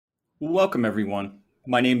Welcome, everyone.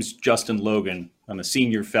 My name is Justin Logan. I'm a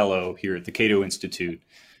senior fellow here at the Cato Institute.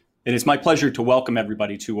 And it's my pleasure to welcome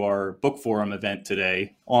everybody to our book forum event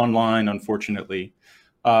today, online, unfortunately,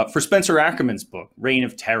 for Spencer Ackerman's book, Reign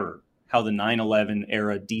of Terror, How the 9/11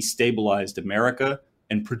 Era Destabilized America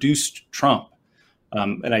and Produced Trump.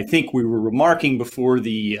 And I think we were remarking before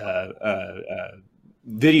the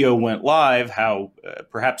video went live how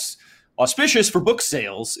perhaps auspicious for book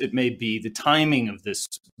sales it may be the timing of this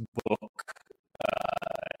book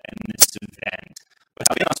and this event, but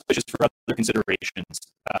how inauspicious for other considerations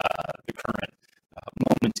the current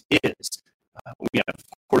moment is. We have,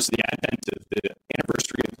 of course, the advent of the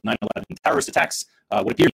anniversary of 9/11 terrorist attacks,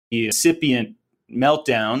 what appears to be a incipient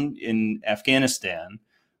meltdown in Afghanistan.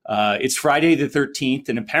 It's Friday the 13th,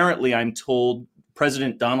 and apparently I'm told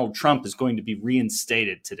President Donald Trump is going to be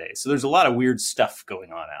reinstated today. So there's a lot of weird stuff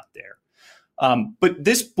going on out there. But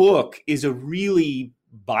this book is a really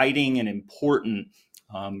biting and important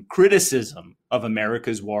criticism of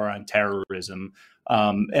America's war on terrorism.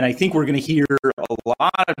 And I think we're going to hear a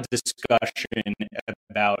lot of discussion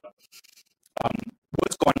about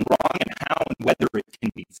what's going wrong and how and whether it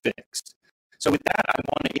can be fixed. So with that, I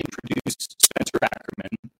want to introduce Spencer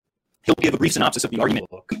Ackerman. He'll give a brief synopsis of the argument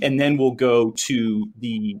book, and then we'll go to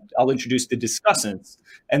I'll introduce the discussants,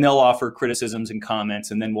 and they'll offer criticisms and comments,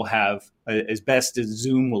 and then we'll have, as best as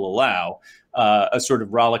Zoom will allow, a sort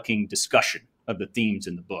of rollicking discussion of the themes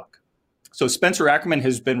in the book. So Spencer Ackerman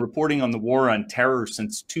has been reporting on the war on terror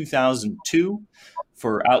since 2002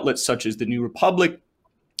 for outlets such as The New Republic,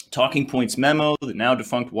 Talking Points Memo, the now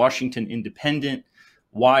defunct Washington Independent,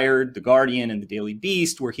 Wired, The Guardian, and The Daily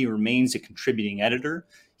Beast, where he remains a contributing editor.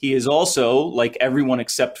 He is also, like everyone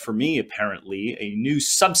except for me, apparently, a new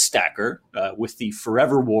Substacker with the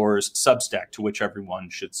Forever Wars Substack, to which everyone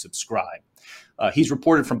should subscribe. He's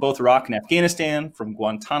reported from both Iraq and Afghanistan, from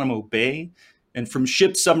Guantanamo Bay, and from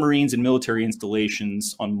ships, submarines, and military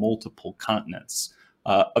installations on multiple continents.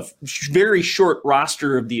 A very short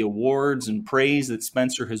roster of the awards and praise that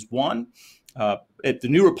Spencer has won. At The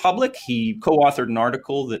New Republic, he co-authored an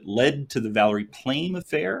article that led to the Valerie Plame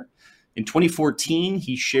affair. In 2014,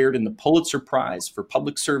 he shared in the Pulitzer Prize for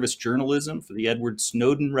Public Service Journalism for the Edward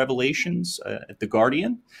Snowden revelations at The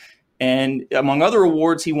Guardian. And among other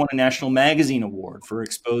awards, he won a National Magazine Award for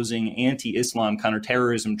exposing anti-Islam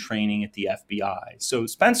counterterrorism training at the FBI. So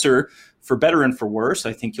Spencer, for better and for worse,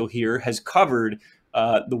 I think you'll hear, has covered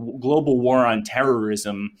the global war on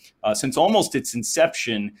terrorism since almost its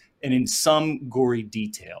inception and in some gory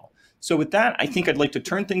detail. So with that, I think I'd like to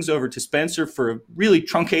turn things over to Spencer for a really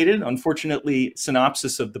truncated, unfortunately,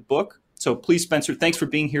 synopsis of the book. So please, Spencer, thanks for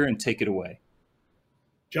being here and take it away.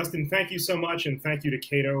 Justin, thank you so much, and thank you to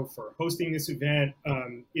Cato for hosting this event.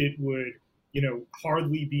 It would,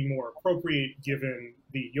 hardly be more appropriate given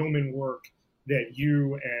the yeoman work that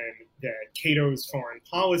you and that Cato's Foreign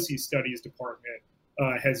Policy Studies Department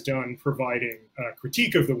has done, providing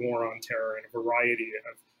critique of the war on terror and a variety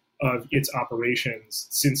of its operations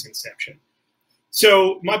since inception.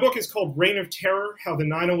 So my book is called Reign of Terror, How the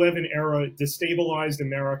 9/11 Era Destabilized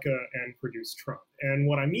America and Produced Trump. And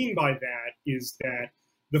what I mean by that is that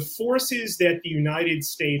the forces that the United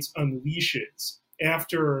States unleashes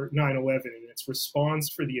after 9/11 in its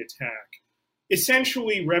response for the attack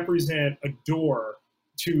essentially represent a door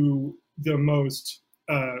to the most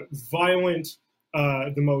violent,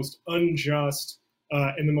 the most unjust,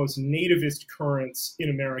 and the most nativist currents in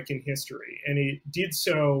American history. And it did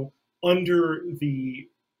so under the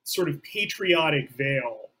sort of patriotic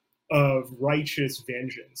veil of righteous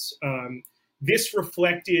vengeance. This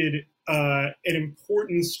reflected an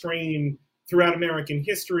important strain throughout American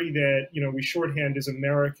history that we shorthand as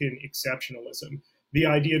American exceptionalism. The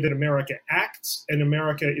idea that America acts and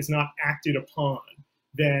America is not acted upon,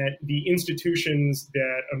 that the institutions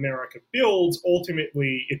that America builds,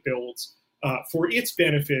 ultimately it builds for its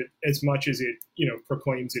benefit as much as it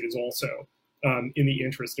proclaims it is also in the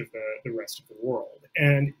interest of the rest of the world.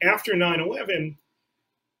 And after 9/11,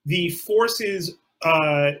 the forces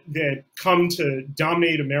that come to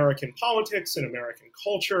dominate American politics and American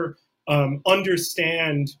culture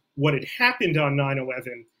understand what had happened on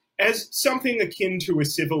 9/11 as something akin to a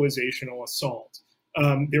civilizational assault.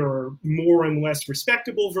 There are more and less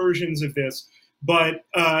respectable versions of this, but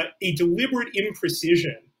a deliberate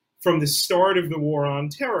imprecision from the start of the war on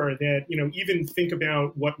terror that, even think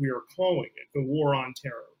about what we are calling it, the war on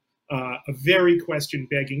terror, a very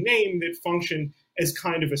question-begging name that functioned as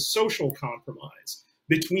kind of a social compromise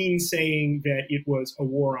between saying that it was a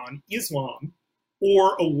war on Islam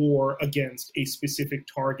or a war against a specific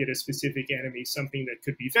target, a specific enemy, something that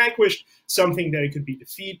could be vanquished, something that could be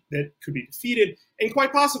defeated, and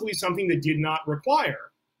quite possibly something that did not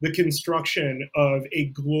require the construction of a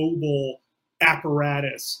global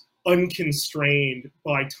apparatus unconstrained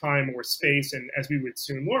by time or space, and as we would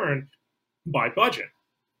soon learn, by budget.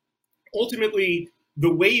 Ultimately,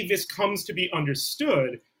 the way this comes to be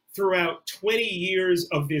understood throughout 20 years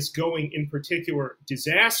of this going, in particular,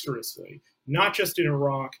 disastrously, not just in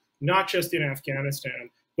Iraq, not just in Afghanistan,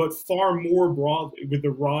 but far more broadly with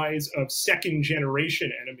the rise of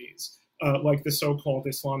second-generation enemies, like the so-called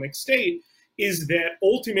Islamic State, is that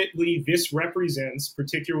ultimately this represents,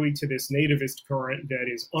 particularly to this nativist current that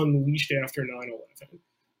is unleashed after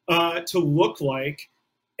 9/11, to look like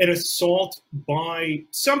an assault by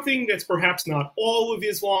something that's perhaps not all of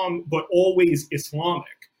Islam, but always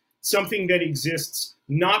Islamic, something that exists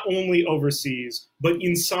not only overseas, but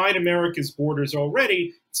inside America's borders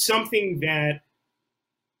already, something that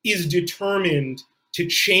is determined to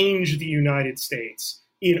change the United States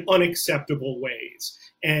in unacceptable ways.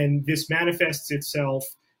 And this manifests itself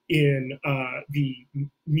in the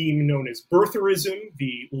meme known as birtherism,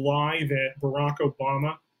 the lie that Barack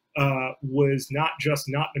Obama was not just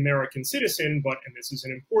not an American citizen, but, and this is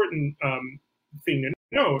an important thing to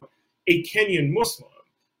note, a Kenyan Muslim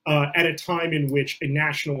at a time in which a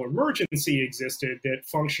national emergency existed that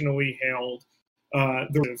functionally hailed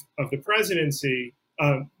the presidency,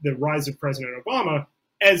 the rise of President Obama,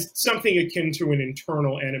 as something akin to an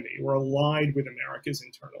internal enemy or allied with America's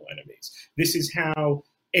internal enemies. This is how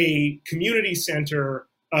a community center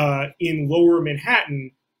in lower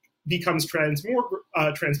Manhattan becomes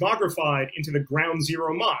transmogrified into the Ground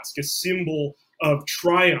Zero Mosque, a symbol of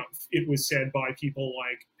triumph, it was said by people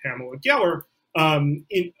like Pamela Geller,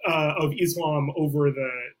 of Islam over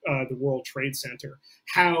the World Trade Center.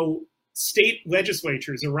 How state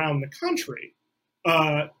legislatures around the country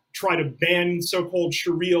try to ban so-called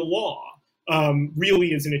Sharia law,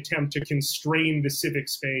 really is an attempt to constrain the civic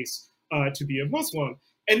space to be a Muslim.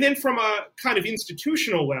 And then from a kind of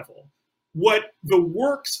institutional level, what the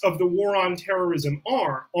works of the war on terrorism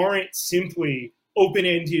aren't simply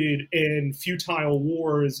open-ended and futile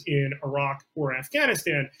wars in Iraq or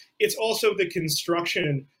Afghanistan. It's also the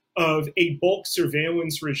construction of a bulk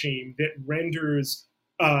surveillance regime that renders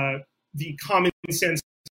the common sense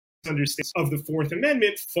understanding of the Fourth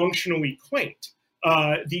Amendment functionally quaint.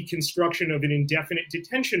 The construction of an indefinite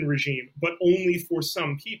detention regime, but only for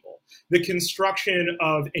some people. The construction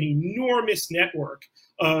of an enormous network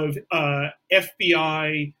of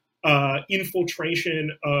FBI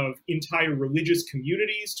infiltration of entire religious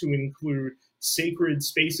communities to include sacred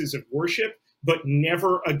spaces of worship, but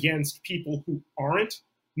never against people who aren't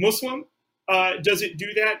Muslim. Does it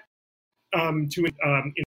do that to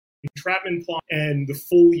entrapment plot and the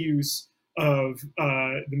full use of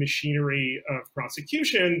the machinery of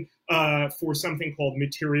prosecution for something called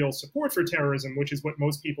material support for terrorism, which is what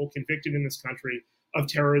most people convicted in this country of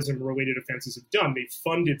terrorism-related offenses have done. They've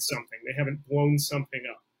funded something. They haven't blown something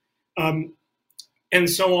up. And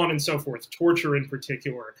so on and so forth, torture in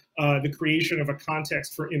particular, the creation of a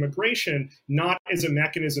context for immigration, not as a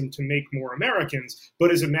mechanism to make more Americans,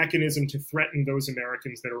 but as a mechanism to threaten those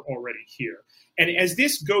Americans that are already here. And as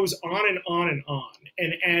this goes on and on and on,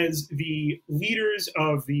 and as the leaders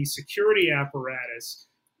of the security apparatus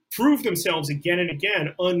prove themselves again and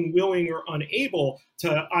again unwilling or unable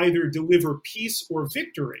to either deliver peace or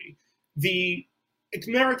victory, the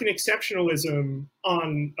American exceptionalism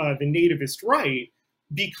on the nativist right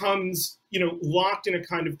becomes, locked in a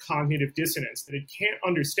kind of cognitive dissonance that it can't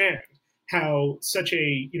understand how such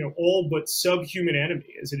a, all but subhuman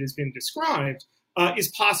enemy, as it has been described, is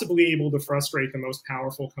possibly able to frustrate the most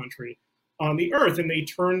powerful country on the earth. And they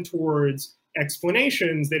turn towards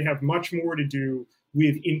explanations that have much more to do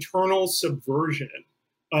with internal subversion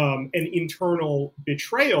and internal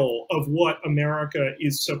betrayal of what America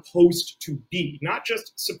is supposed to be, not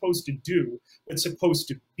just supposed to do, but supposed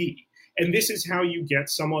to be. And this is how you get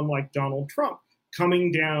someone like Donald Trump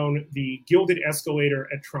coming down the gilded escalator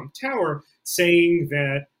at Trump Tower saying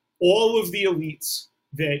that all of the elites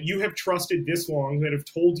that you have trusted this long, that have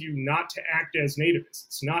told you not to act as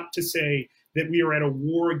nativists, not to say that we are at a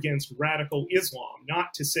war against radical Islam,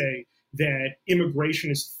 not to say that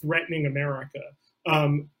immigration is threatening America.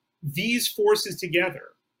 These forces together,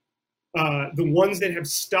 the ones that have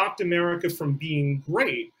stopped America from being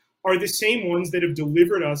great, are the same ones that have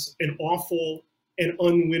delivered us an awful and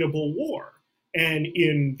unwinnable war. And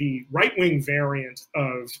in the right-wing variant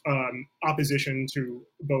of opposition to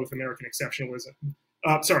both American exceptionalism,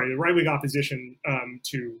 the right-wing opposition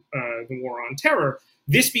to the war on terror,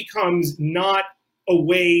 this becomes not a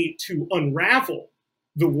way to unravel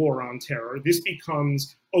the war on terror. This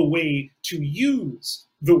becomes a way to use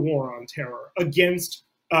the war on terror against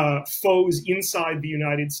foes inside the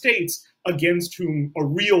United States against whom a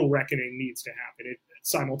real reckoning needs to happen. It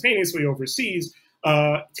simultaneously overseas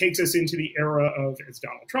takes us into the era of, as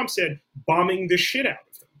Donald Trump said, bombing the shit out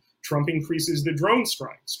of them. Trump increases the drone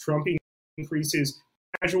strikes. Trump increases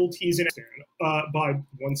casualties in Afghanistan by,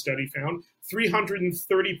 one study found,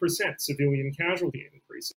 330% civilian casualty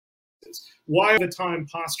increases, while at the time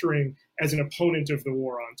posturing as an opponent of the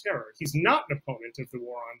war on terror. He's not an opponent of the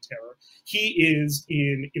war on terror. He is,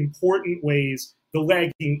 in important ways, the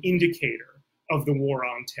lagging indicator of the war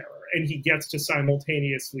on terror. And he gets to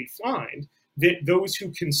simultaneously find that those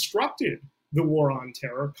who constructed the war on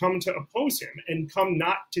terror come to oppose him and come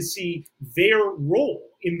not to see their role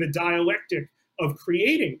in the dialectic of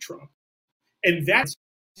creating Trump. And that's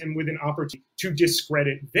him with an opportunity to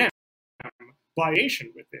discredit them by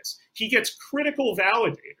nation with this. He gets critical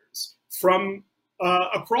validators from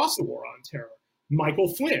across the war on terror.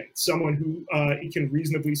 Michael Flynn, someone who it can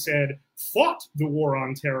reasonably said fought the war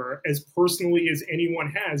on terror as personally as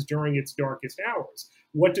anyone has during its darkest hours.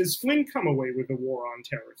 What does Flynn come away with the war on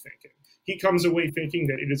terror thinking? He comes away thinking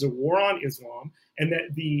that it is a war on Islam and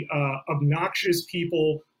that the obnoxious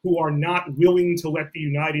people who are not willing to let the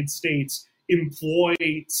United States employ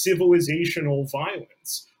civilizational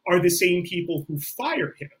violence are the same people who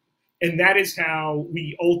fired him. And that is how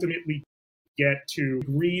we ultimately get to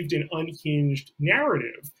grieved and unhinged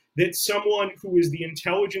narrative that someone who is the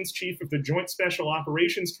intelligence chief of the Joint Special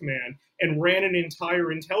Operations Command and ran an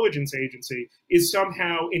entire intelligence agency is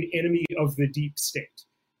somehow an enemy of the deep state.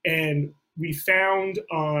 And we found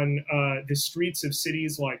on the streets of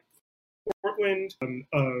cities like Portland,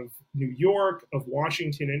 of New York, of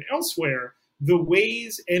Washington, and elsewhere, the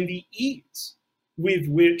ways and the ease with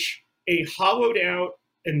which a hollowed out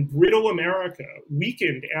and brittle America,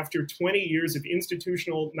 weakened after 20 years of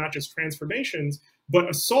institutional, not just transformations, but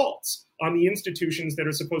assaults on the institutions that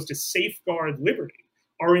are supposed to safeguard liberty,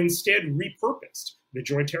 are instead repurposed, the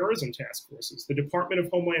Joint Terrorism Task Forces, the Department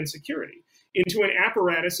of Homeland Security, into an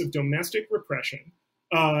apparatus of domestic repression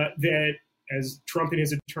that, as Trump and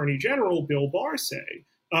his Attorney General, Bill Barr, say,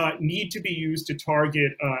 need to be used to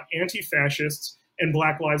target anti-fascists and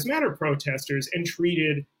Black Lives Matter protesters and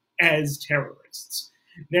treated as terrorists.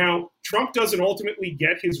 Now, Trump doesn't ultimately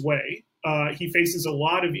get his way. He faces a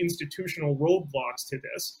lot of institutional roadblocks to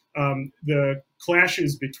this. The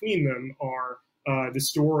clashes between them are the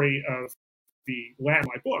story of the last of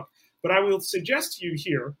my book. But I will suggest to you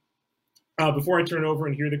here, before I turn over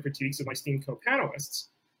and hear the critiques of my esteemed co-panelists,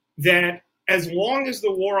 that as long as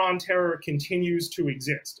the war on terror continues to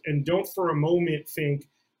exist, and don't for a moment think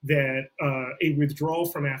that a withdrawal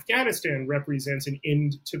from Afghanistan represents an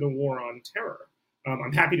end to the war on terror.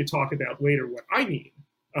 I'm happy to talk about later what I mean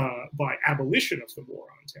by abolition of the war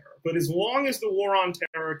on terror. But as long as the war on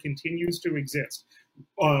terror continues to exist,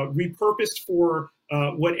 repurposed for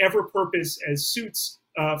whatever purpose as suits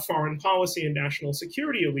foreign policy and national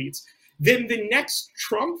security elites, then the next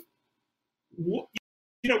Trump,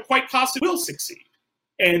 quite possibly will succeed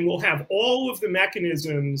and will have all of the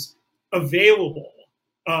mechanisms available,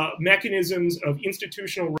 mechanisms of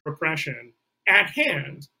institutional repression at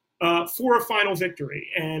hand for a final victory.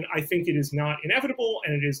 And I think it is not inevitable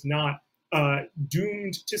and it is not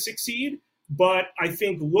doomed to succeed. But I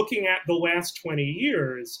think looking at the last 20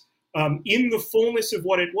 years, in the fullness of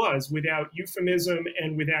what it was, without euphemism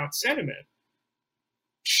and without sentiment,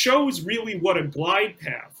 shows really what a glide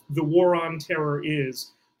path the war on terror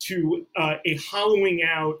is to a hollowing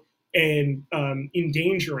out and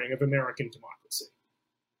endangering of American democracy.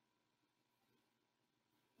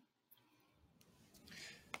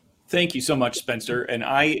 Thank you so much, Spencer. And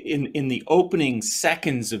I, in the opening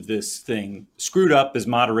seconds of this thing, screwed up as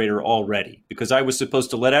moderator already because I was supposed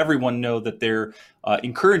to let everyone know that they're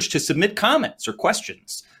encouraged to submit comments or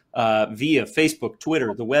questions via Facebook,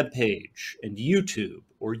 Twitter, the webpage, and YouTube,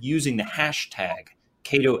 or using the hashtag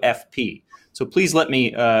CatoFP. So please let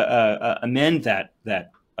me amend that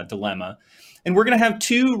dilemma. And we're going to have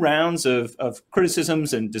two rounds of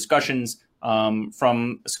criticisms and discussions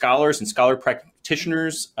from scholars and scholar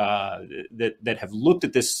practitioners that have looked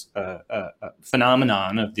at this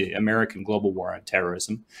phenomenon of the American global war on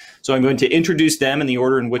terrorism. So I'm going to introduce them in the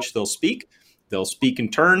order in which they'll speak. They'll speak in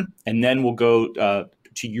turn, and then we'll go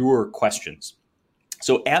to your questions.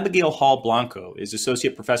 So Abigail Hall Blanco is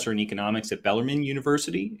associate professor in economics at Bellarmine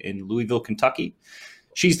University in Louisville, Kentucky.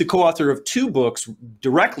 She's the co-author of two books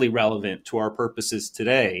directly relevant to our purposes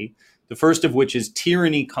today, the first of which is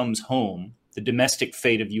Tyranny Comes Home, The Domestic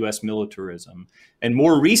Fate of U.S. Militarism. And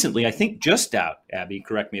more recently, I think just out, Abby,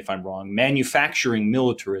 correct me if I'm wrong, Manufacturing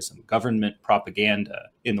Militarism, Government Propaganda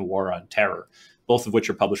in the War on Terror, both of which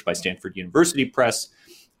are published by Stanford University Press.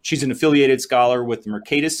 She's an affiliated scholar with the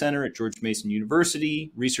Mercatus Center at George Mason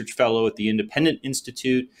University, research fellow at the Independent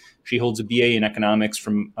Institute. She holds a BA in economics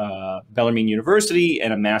from Bellarmine University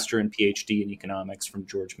and a master and PhD in economics from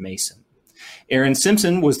George Mason. Erin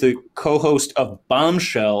Simpson was the co-host of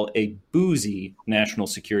Bombshell, a boozy national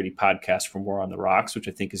security podcast from War on the Rocks, which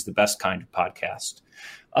I think is the best kind of podcast.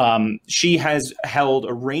 She has held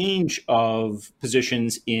a range of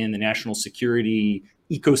positions in the national security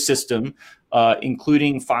ecosystem,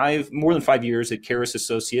 including more than 5 years at Keras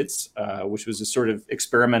Associates, which was a sort of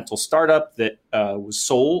experimental startup that was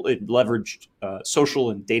sold. It leveraged social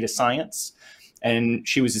and data science. And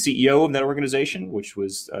she was the CEO of that organization, which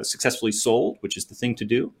was successfully sold, which is the thing to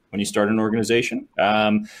do when you start an organization.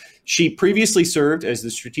 She previously served as the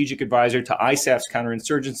strategic advisor to ISAF's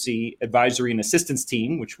counterinsurgency advisory and assistance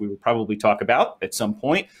team, which we will probably talk about at some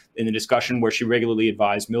point in the discussion, where she regularly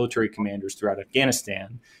advised military commanders throughout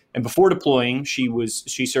Afghanistan. And before deploying,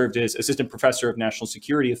 she served as assistant professor of national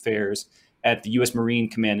security affairs at the U.S. Marine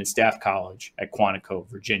Command and Staff College at Quantico,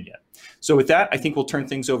 Virginia. So with that, I think we'll turn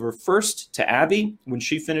things over first to Abby. When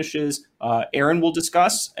she finishes, Erin will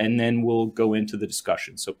discuss, and then we'll go into the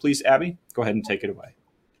discussion. So please, Abby, go ahead and take it away.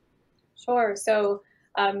 Sure. So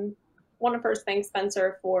want to first thank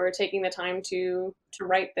Spencer for taking the time to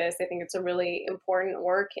write this. I think it's a really important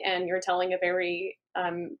work, and you're telling a very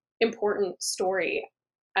important story.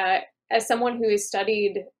 As someone who has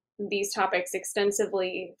studied these topics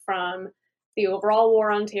extensively, from the overall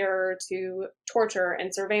war on terror to torture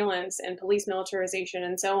and surveillance and police militarization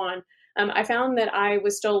and so on, I found that I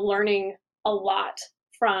was still learning a lot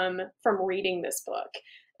from reading this book.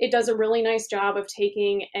 It does a really nice job of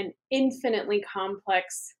taking an infinitely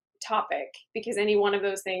complex topic, because any one of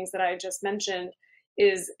those things that I just mentioned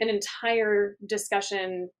is an entire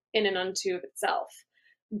discussion in and unto itself.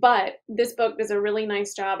 But this book does a really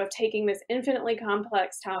nice job of taking this infinitely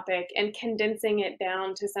complex topic and condensing it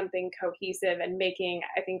down to something cohesive and making,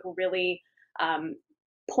 I think, really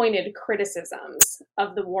pointed criticisms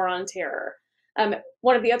of the war on terror.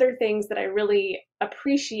 One of the other things that I really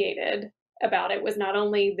appreciated about it was not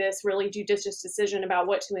only this really judicious decision about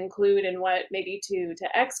what to include and what maybe to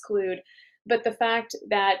exclude, but the fact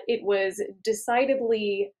that it was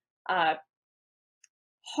decidedly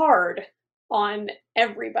hard on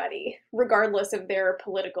everybody, regardless of their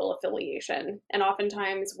political affiliation. And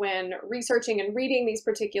oftentimes when researching and reading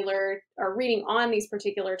on these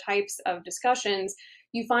particular types of discussions,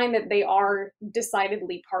 you find that they are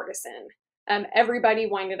decidedly partisan. Everybody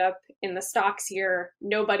winded up in the stocks here.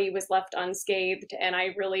 Nobody was left unscathed. And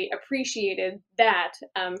I really appreciated that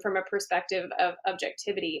from a perspective of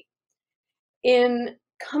objectivity. In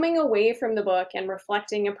coming away from the book and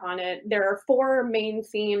reflecting upon it, there are four main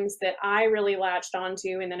themes that I really latched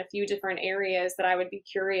onto, and then a few different areas that I would be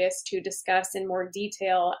curious to discuss in more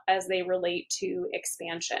detail as they relate to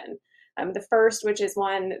expansion. The first, which is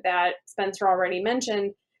one that Spencer already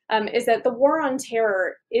mentioned, is that the war on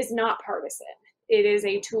terror is not partisan. It is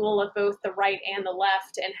a tool of both the right and the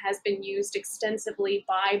left, and has been used extensively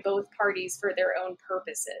by both parties for their own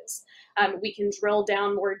purposes. We can drill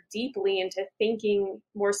down more deeply into thinking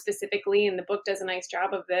more specifically, and the book does a nice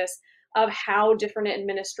job of this, of how different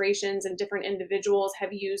administrations and different individuals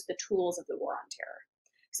have used the tools of the war on terror.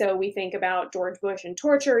 So we think about George Bush and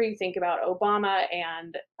torture, you think about Obama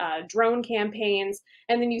and drone campaigns,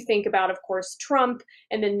 and then you think about, of course, Trump.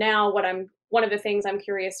 And then now one of the things I'm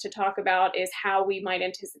curious to talk about is how we might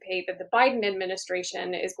anticipate that the Biden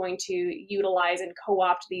administration is going to utilize and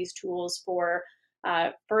co-opt these tools for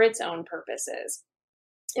its own purposes.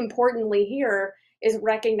 Importantly here is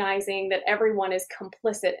recognizing that everyone is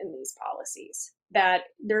complicit in these policies, that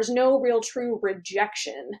there's no real true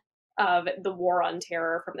rejection of the war on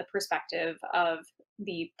terror from the perspective of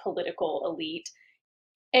the political elite.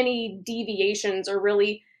 Any deviations are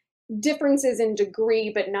really differences in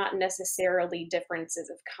degree, but not necessarily differences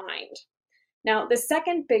of kind. Now, the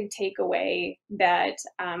second big takeaway that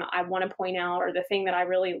I want to point out, or the thing that I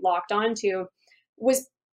really locked onto, was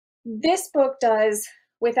this book does,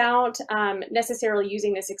 without necessarily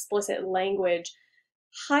using this explicit language,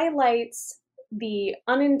 highlights the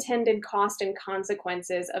unintended cost and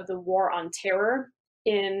consequences of the war on terror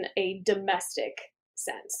in a domestic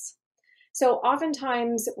sense. So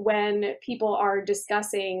oftentimes when people are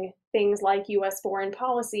discussing things like US foreign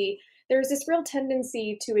policy, there's this real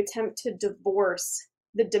tendency to attempt to divorce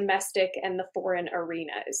the domestic and the foreign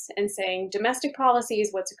arenas, and saying domestic policy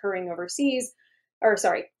is what's occurring overseas,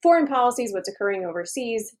 foreign policies, what's occurring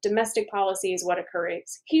overseas, domestic policies, what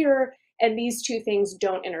occurs here, and these two things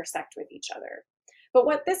don't intersect with each other. But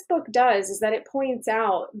what this book does is that it points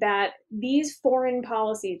out that these foreign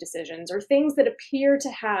policy decisions, or things that appear to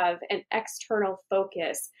have an external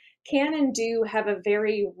focus, can and do have a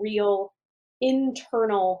very real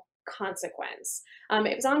internal consequence.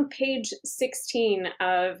 It was on page 16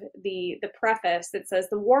 of the preface that says,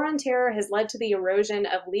 "The war on terror has led to the erosion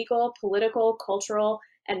of legal, political, cultural,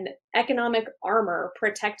 and economic armor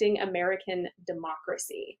protecting American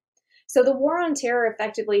democracy." So the war on terror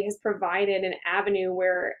effectively has provided an avenue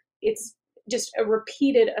where it's just a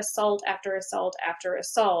repeated assault after assault after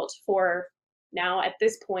assault for now, at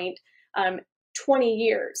this point, 20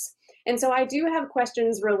 years. And so I do have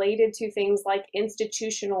questions related to things like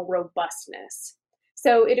institutional robustness.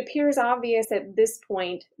 So it appears obvious at this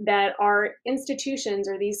point that our institutions,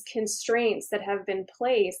 or these constraints that have been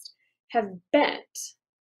placed, have bent.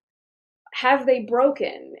 Have they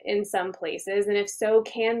broken in some places? And if so,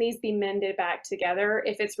 can these be mended back together?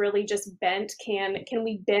 If it's really just bent, can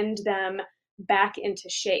we bend them back into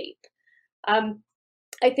shape?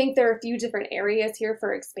 I think there are a few different areas here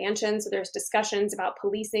for expansion. So there's discussions about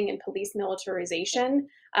policing and police militarization.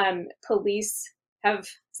 Police have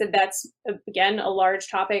said that's, again, a large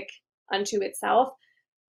topic unto itself.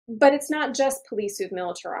 But it's not just police who've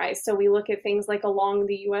militarized. So we look at things like along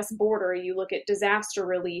the US border, you look at disaster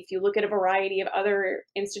relief, you look at a variety of other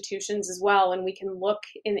institutions as well, and we can look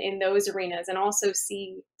in those arenas and also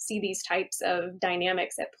see these types of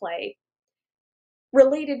dynamics at play.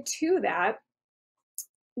 Related to that,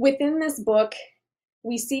 within this book,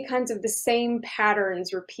 we see kinds of the same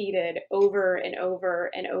patterns repeated over and over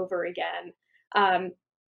and over again.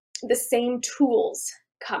 The same tools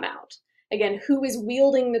come out. Again, who is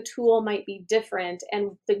wielding the tool might be different,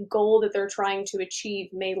 and the goal that they're trying to achieve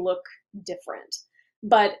may look different.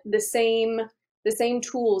 But the same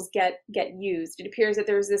tools get used. It appears that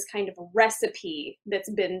there's this kind of recipe that's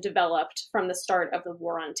been developed from the start of the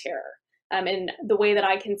war on terror. And the way that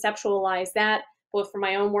I conceptualize that, both from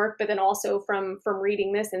my own work, but then also from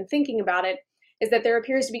reading this and thinking about it, is that there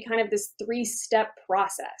appears to be kind of this 3-step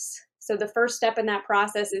process. So the first step in that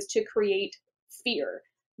process is to create fear.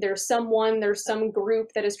 There's some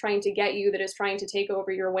group that is trying to get you, that is trying to take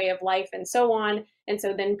over your way of life, and so on. And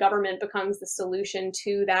so then government becomes the solution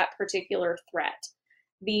to that particular threat.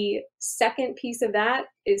 The second piece of that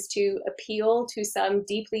is to appeal to some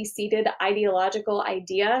deeply seated ideological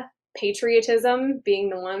idea, patriotism being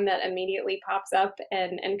the one that immediately pops up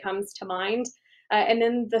and comes to mind. And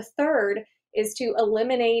then the third is to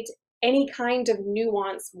eliminate any kind of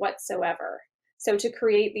nuance whatsoever. So to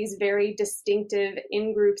create these very distinctive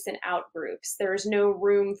in-groups and out-groups. There's no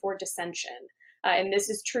room for dissension. And this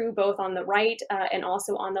is true both on the right and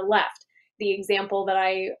also on the left. The example that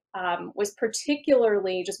I was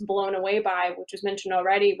particularly just blown away by, which was mentioned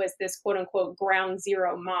already, was this quote-unquote ground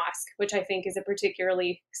zero mosque, which I think is a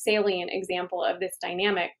particularly salient example of this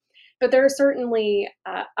dynamic. But there are certainly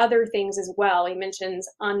other things as well. He mentions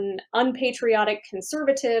unpatriotic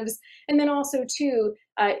conservatives, and then also, too,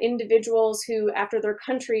 individuals who, after their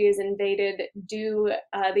country is invaded, do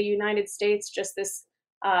the United States just this,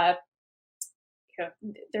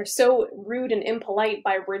 they're so rude and impolite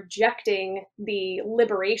by rejecting the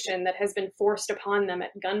liberation that has been forced upon them at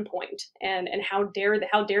gunpoint, and how dare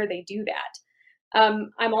they do that.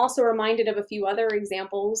 I'm also reminded of a few other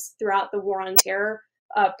examples throughout the war on terror.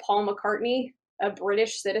 Paul McCartney, a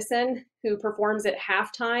British citizen who performs at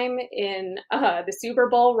halftime in the Super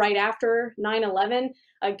Bowl right after 9/11,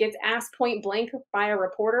 gets asked point blank by a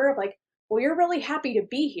reporter, like, "Well, you're really happy to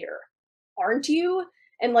be here, aren't you?"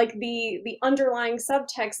 And like the underlying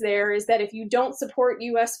subtext there is that if you don't support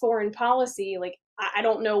U.S. foreign policy, like, I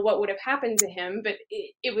don't know what would have happened to him, but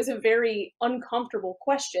it was a very uncomfortable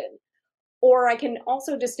question. Or I can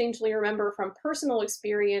also distinctly remember from personal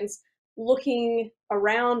experience looking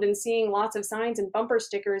around and seeing lots of signs and bumper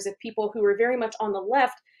stickers of people who were very much on the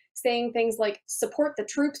left saying things like, "Support the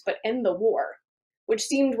troops, but end the war," which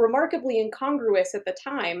seemed remarkably incongruous at the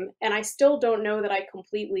time. And I still don't know that I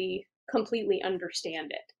completely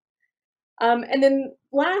understand it. And then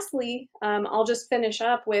lastly, I'll just finish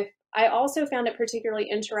up with, I also found it particularly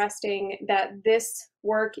interesting that this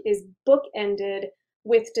work is bookended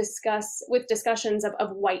with discussions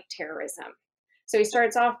of white terrorism. So he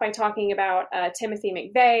starts off by talking about Timothy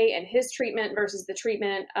McVeigh and his treatment versus the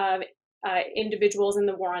treatment of individuals in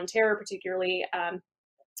the war on terror, particularly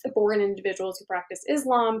foreign individuals who practice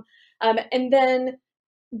Islam, and then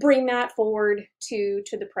bring that forward to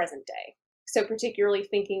the present day. So particularly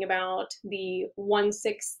thinking about the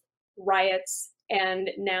 1/6 riots and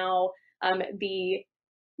now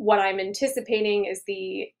What I'm anticipating is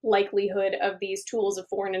the likelihood of these tools of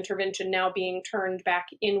foreign intervention now being turned back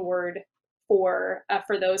inward for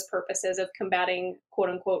those purposes of combating quote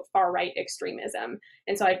unquote far right extremism.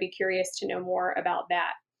 And so I'd be curious to know more about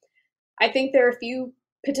that. I think there are a few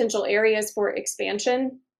potential areas for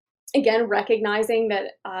expansion. Again, recognizing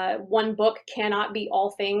that one book cannot be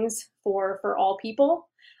all things for all people.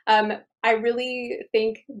 I really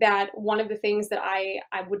think that one of the things that I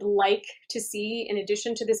would like to see in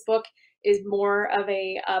addition to this book is more of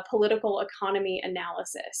a political economy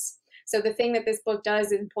analysis. So the thing that this book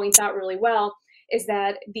does and points out really well is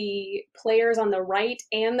that the players on the right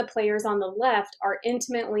and the players on the left are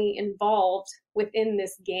intimately involved within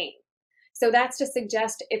this game. So that's to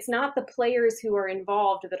suggest it's not the players who are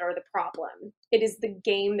involved that are the problem. It is the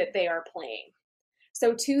game that they are playing.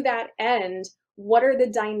 So to that end, what are the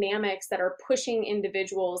dynamics that are pushing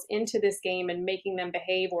individuals into this game and making them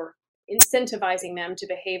behave or incentivizing them to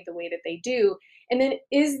behave the way that they do? And then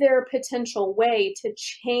is there a potential way to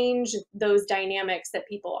change those dynamics that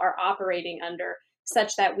people are operating under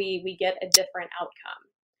such that we get a different outcome?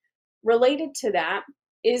 Related to that,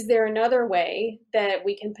 is there another way that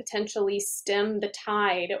we can potentially stem the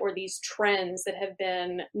tide or these trends that have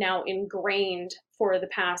been now ingrained for the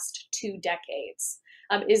past 2 decades?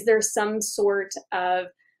 Is there some sort of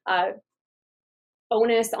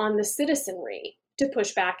onus on the citizenry to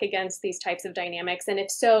push back against these types of dynamics? And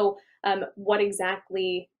if so, what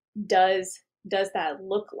exactly does that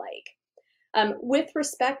look like? With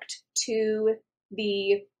respect to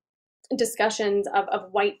the discussions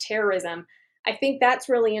of white terrorism, I think that's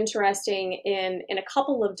really interesting in a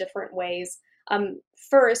couple of different ways.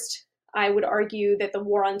 First, I would argue that the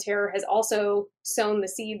war on terror has also sown the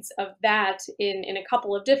seeds of that in a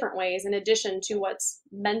couple of different ways, in addition to what's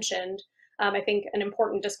mentioned. I think an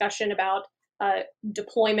important discussion about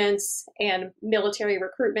deployments and military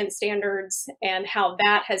recruitment standards and how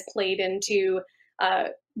that has played into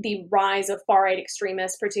the rise of far-right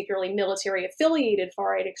extremists, particularly military-affiliated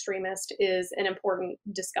far-right extremists, is an important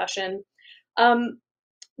discussion.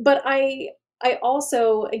 But I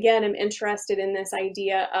also, again, am interested in this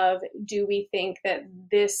idea of, do we think that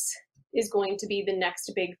this is going to be the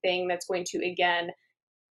next big thing that's going to, again,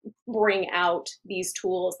 bring out these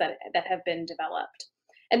tools that have been developed?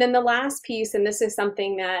 And then the last piece, and this is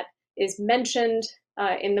something that is mentioned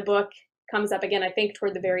in the book, comes up again, I think,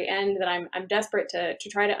 toward the very end, that I'm desperate to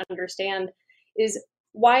try to understand, is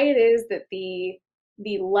why it is that the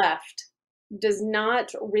left does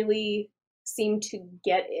not really seem to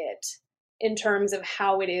get it in terms of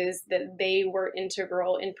how it is that they were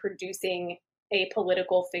integral in producing a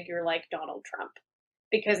political figure like Donald Trump.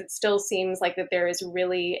 Because it still seems like that there is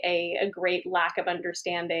really a great lack of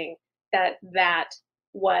understanding that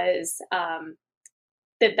was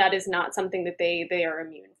that is not something that they are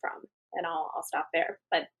immune from. And I'll stop there.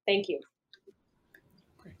 But thank you.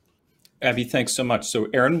 Great. Abby, thanks so much. So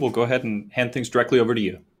Aaron, we'll go ahead and hand things directly over to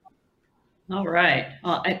you. All right.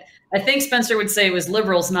 Well, I think Spencer would say it was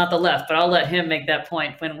liberals, not the left, but I'll let him make that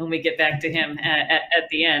point when we get back to him at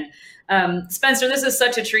the end. Spencer, this is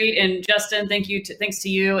such a treat. And Justin, thanks to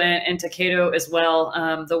you and to Cato as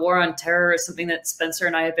well. The war on terror is something that Spencer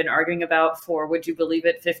and I have been arguing about for, would you believe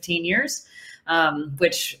it, 15 years,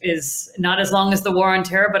 which is not as long as the war on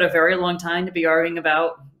terror, but a very long time to be arguing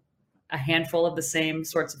about a handful of the same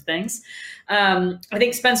sorts of things. I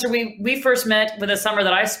think, Spencer, we first met with a summer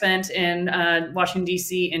that I spent in Washington,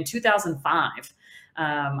 D.C. in 2005.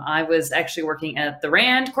 I was actually working at the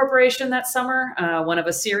RAND Corporation that summer, one of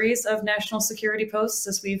a series of national security posts,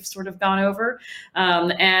 as we've sort of gone over.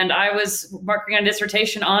 And I was working on a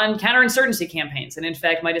dissertation on counterinsurgency campaigns. And in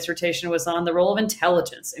fact, my dissertation was on the role of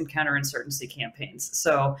intelligence in counterinsurgency campaigns.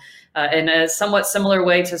 So in a somewhat similar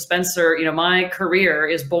way to Spencer, my career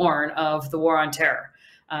is born of the war on terror,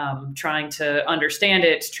 trying to understand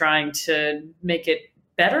it, trying to make it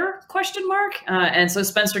better, ? And so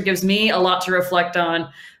Spencer gives me a lot to reflect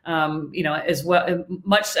on, as well,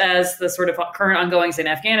 much as the sort of current ongoings in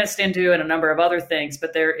Afghanistan do, and a number of other things.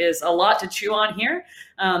 But there is a lot to chew on here.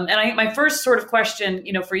 And I think my first sort of question,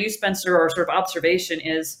 for you, Spencer, or sort of observation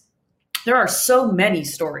is, there are so many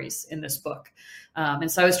stories in this book.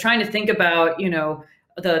 And so I was trying to think about,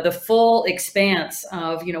 the full expanse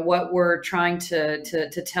of what we're trying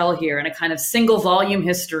to tell here in a kind of single volume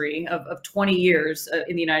history of 20 years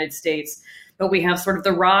in the United States. But we have sort of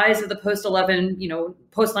the rise of the post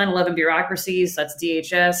 9/11 bureaucracies. That's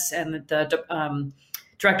DHS and the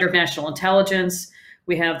Director of National Intelligence.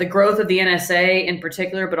 We have the growth of the NSA in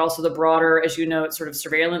particular, but also the broader, as you know, sort of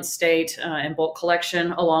surveillance state and bulk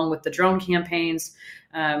collection, along with the drone campaigns.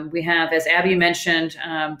 We have, as Abby mentioned,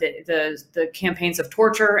 the campaigns of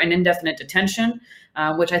torture and indefinite detention,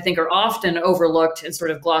 which I think are often overlooked and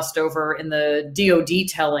sort of glossed over in the DoD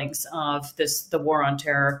tellings of the war on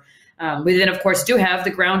terror. We then, of course, do have the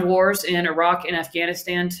ground wars in Iraq and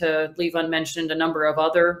Afghanistan, to leave unmentioned a number of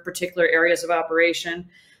other particular areas of operation.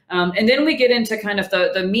 And then we get into kind of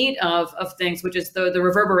the meat of things, which is the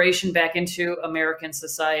reverberation back into American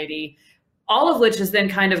society, all of which is then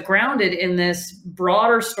kind of grounded in this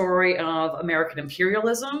broader story of American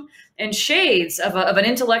imperialism and shades of an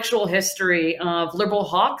intellectual history of liberal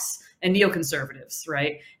hawks and neoconservatives,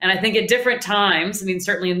 right? And I think at different times, I mean,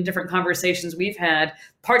 certainly in different conversations we've had,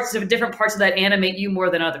 different parts of that animate you more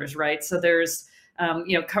than others, right? So there's,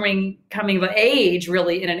 coming of age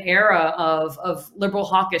really in an era of liberal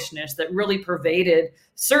hawkishness that really pervaded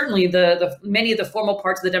certainly the many of the formal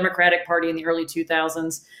parts of the Democratic Party in the early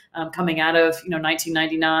 2000s, coming out of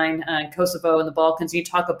 1999, Kosovo and the Balkans. You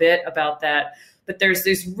talk a bit about that, but there's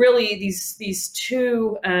these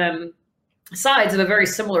two sides of a very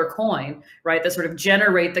similar coin, right? That sort of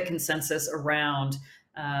generate the consensus around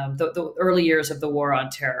the early years of the war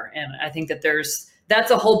on terror, and I think that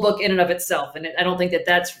that's a whole book in and of itself. And I don't think that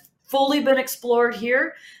that's fully been explored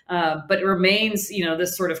here, but it remains,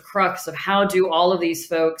 this sort of crux of how do all of these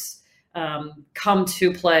folks come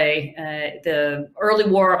to play the early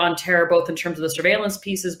war on terror, both in terms of the surveillance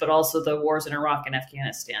pieces, but also the wars in Iraq and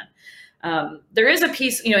Afghanistan. There is a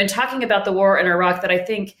piece, in talking about the war in Iraq that I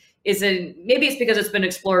think maybe it's because it's been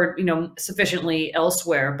explored, sufficiently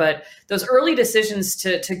elsewhere, but those early decisions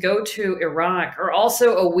to go to Iraq are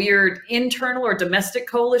also a weird internal or domestic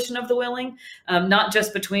coalition of the willing, not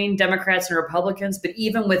just between Democrats and Republicans, but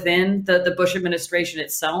even within the Bush administration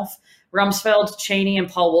itself. Rumsfeld, Cheney, and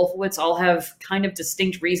Paul Wolfowitz all have kind of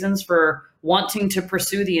distinct reasons for wanting to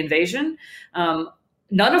pursue the invasion.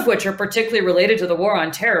 None of which are particularly related to the war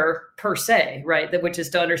on terror per se, right? Which is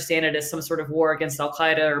to understand it as some sort of war against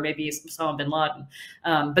Al-Qaeda or maybe Osama bin Laden.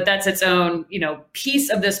 But that's its own, piece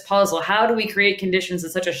of this puzzle. How do we create conditions in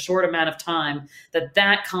such a short amount of time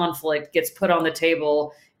that conflict gets put on the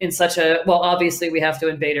table in such obviously we have to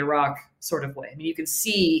invade Iraq sort of way. I mean, you can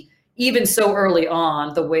see even so early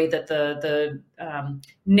on the way that the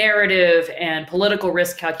narrative and political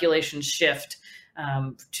risk calculations shift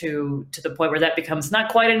to the point where that becomes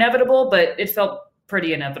not quite inevitable, but it felt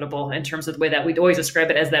pretty inevitable in terms of the way that we'd always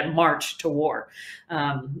describe it as that march to war.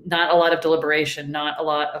 Not a lot of deliberation, not a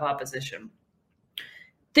lot of opposition.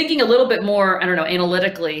 Thinking a little bit more,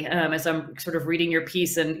 analytically, as I'm sort of reading your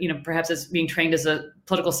piece and, perhaps as being trained as a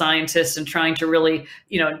political scientist and trying to really,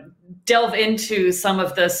 delve into some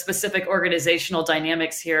of the specific organizational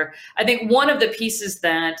dynamics here. I think one of the pieces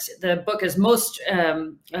that the book is most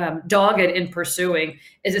dogged in pursuing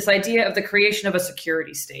is this idea of the creation of a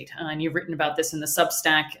security state. And you've written about this in the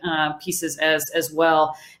Substack pieces as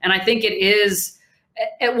well. And I think it is,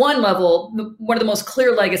 at one level, one of the most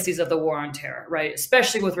clear legacies of the war on terror, right?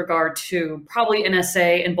 Especially with regard to probably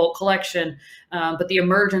NSA and bulk collection, but the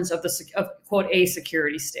emergence of quote, a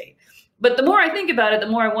security state. But the more I think about it, the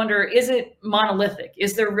more I wonder, is it monolithic?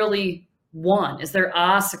 Is there really one? Is there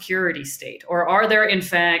a security state? Or are there, in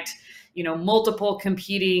fact, multiple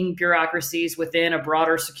competing bureaucracies within a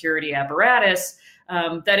broader security apparatus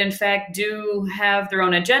that, in fact, do have their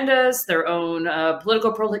own agendas, their own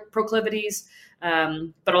political proclivities,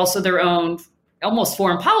 but also their own almost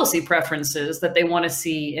foreign policy preferences that they want to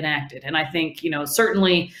see enacted. And I think,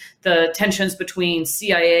 certainly the tensions between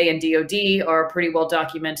CIA and DoD are pretty well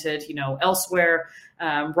documented, elsewhere.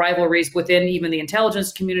 Rivalries within even the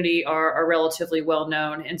intelligence community are relatively well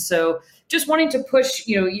known. And so just wanting to push,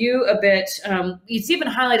 you a bit, it's even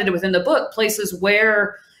highlighted within the book, places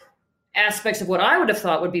where aspects of what I would have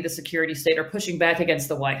thought would be the security state are pushing back against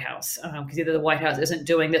the White House, because either the White House isn't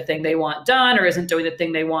doing the thing they want done or isn't doing the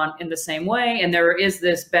thing they want in the same way. And there is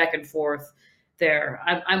this back and forth there.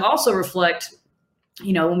 I'm also reflect,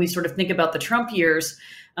 when we sort of think about the Trump years,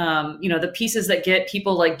 the pieces that get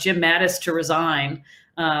people like Jim Mattis to resign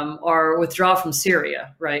or withdraw from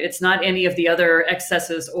Syria, right? It's not any of the other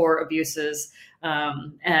excesses or abuses.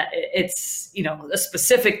 It's, a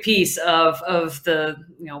specific piece of the,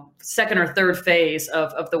 second or third phase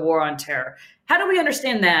of the war on terror. How do we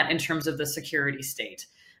understand that in terms of the security state?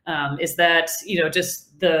 Is that, just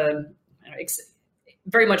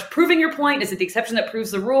very much proving your point? Is it the exception that proves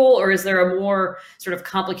the rule? Or is there a more sort of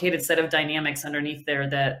complicated set of dynamics underneath there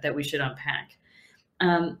that we should unpack?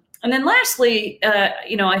 And then lastly,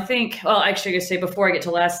 I think, actually, I say before I get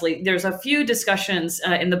to lastly, there's a few discussions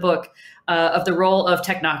in the book of the role of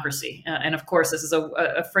technocracy. And of course, this is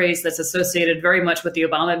a phrase that's associated very much with the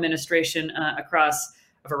Obama administration across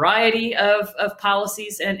a variety of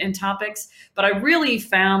policies and topics. But I really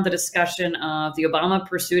found the discussion of the Obama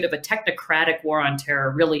pursuit of a technocratic war on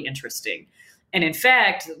terror really interesting. And in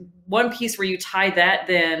fact, one piece where you tie that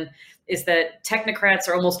then is that technocrats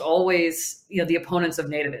are almost always, the opponents of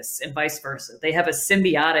nativists and vice versa. They have a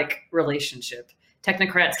symbiotic relationship.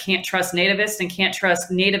 Technocrats can't trust nativists and can't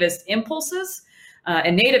trust nativist impulses.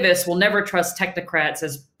 And nativists will never trust technocrats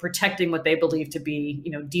as protecting what they believe to be,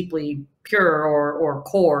 deeply pure or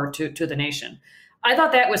core to the nation. I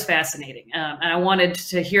thought that was fascinating. And I wanted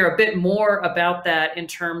to hear a bit more about that in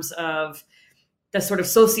terms of the sort of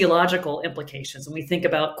sociological implications when we think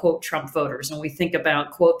about, quote, Trump voters, and we think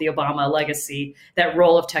about, quote, the Obama legacy, that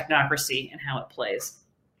role of technocracy and how it plays.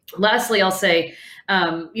 Lastly, I'll say,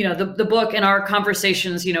 the book and our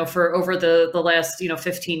conversations, for over the last,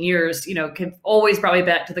 15 years, can always brought me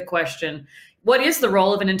back to the question, what is the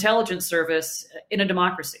role of an intelligence service in a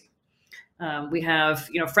democracy? We have,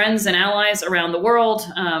 friends and allies around the world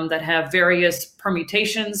that have various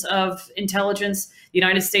permutations of intelligence. The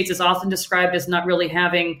United States is often described as not really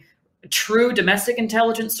having a true domestic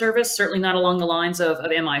intelligence service, certainly not along the lines of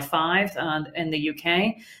MI5 in the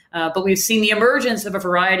UK. But we've seen the emergence of a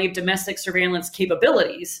variety of domestic surveillance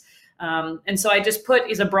capabilities. And so I just put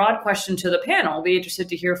as a broad question to the panel. I'll be interested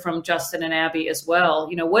to hear from Justin and Abby as well.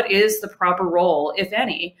 What is the proper role, if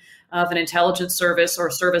any, of an intelligence service or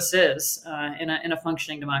services in a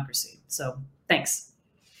functioning democracy? So thanks.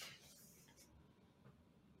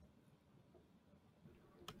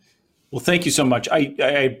 Well, thank you so much.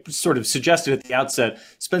 I sort of suggested at the outset,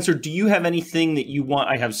 Spencer, do you have anything that you want?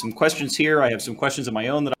 I have some questions here. I have some questions of my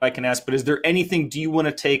own that I can ask, but is there anything, do you want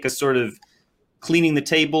to take a sort of cleaning the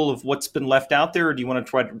table of what's been left out there, or do you want to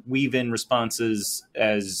try to weave in responses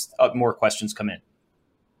as more questions come in?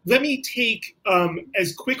 Let me take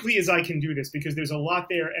as quickly as I can do this, because there's a lot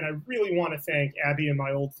there, and I really want to thank Abby and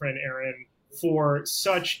my old friend Erin for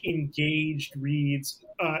such engaged reads,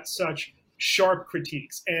 such sharp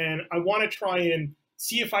critiques. And I want to try and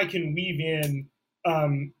see if I can weave in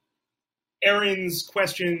Erin's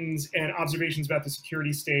questions and observations about the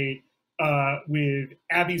security state with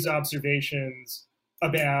Abby's observations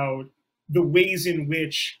about the ways in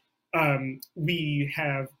which we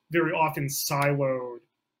have very often siloed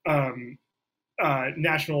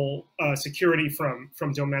national security from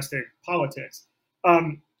domestic politics.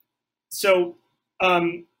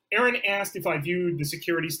 Erin asked if I viewed the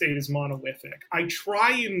security state as monolithic. I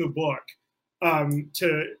try in the book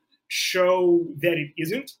to show that it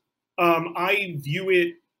isn't. I view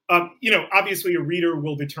it, obviously a reader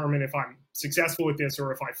will determine if I'm successful at this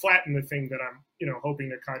or if I flatten the thing that I'm, hoping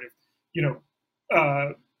to kind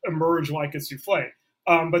of, emerge like a souffle.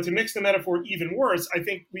 But to mix the metaphor even worse, I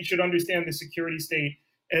think we should understand the security state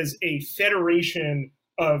as a federation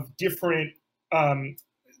of different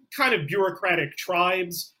kind of bureaucratic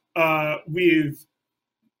tribes with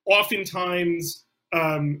oftentimes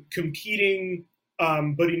competing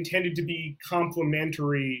but intended to be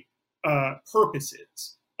complementary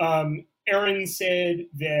purposes. Erin said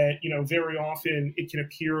that, very often it can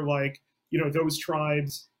appear like, those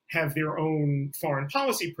tribes have their own foreign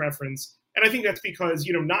policy preference. And I think that's because,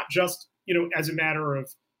 not just, as a matter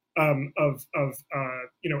of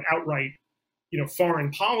outright,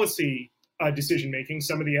 foreign policy decision-making,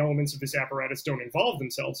 some of the elements of this apparatus don't involve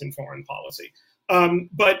themselves in foreign policy.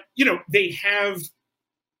 But, they have,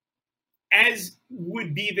 as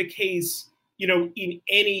would be the case, in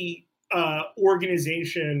any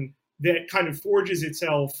organization that kind of forges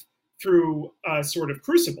itself through a sort of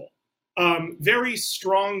crucible, very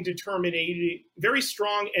strong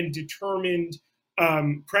and determined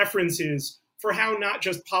preferences for how not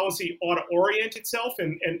just policy ought to orient itself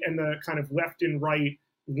and the kind of left and right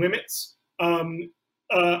limits of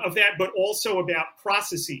that, but also about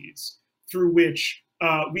processes through which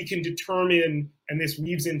we can determine, and this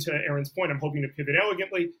weaves into Erin's point, I'm hoping to pivot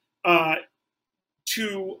elegantly,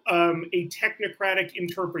 to a technocratic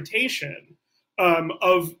interpretation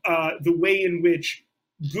of the way in which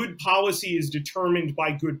good policy is determined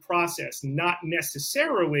by good process, not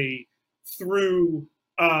necessarily through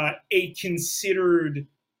a considered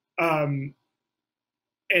and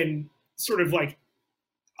sort of like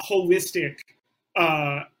holistic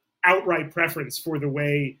outright preference for the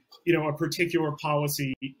way a particular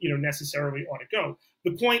policy necessarily ought to go.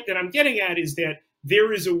 The point that I'm getting at is that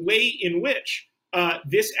there is a way in which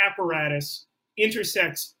this apparatus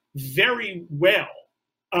intersects very well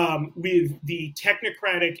with the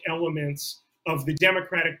technocratic elements of the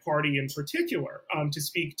Democratic Party in particular. To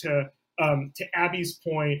speak to Abby's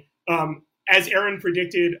point, as Erin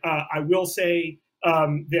predicted, I will say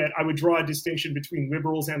that I would draw a distinction between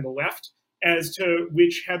liberals and the left. as to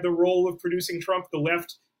which had the role of producing Trump. The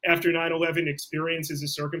left, after 9/11, experiences a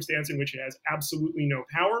circumstance in which it has absolutely no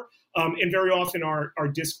power. And very often our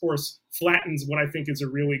discourse flattens what I think is a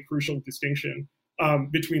really crucial distinction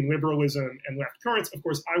between liberalism and left currents. Of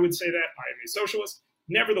course, I would say that I am a socialist.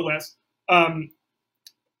 Nevertheless,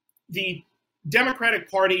 the Democratic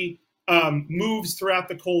Party moves throughout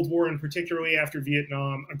the Cold War, and particularly after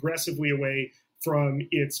Vietnam, aggressively away from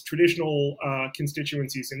its traditional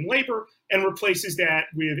constituencies in labor and replaces that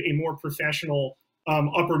with a more professional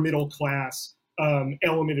upper middle class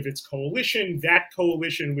element of its coalition. That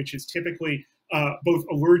coalition, which is typically both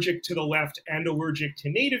allergic to the left and allergic to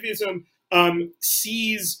nativism,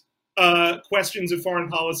 sees questions of foreign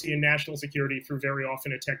policy and national security through very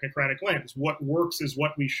often a technocratic lens. What works is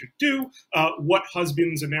what we should do. What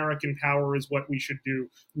husbands American power is what we should do.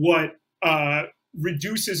 What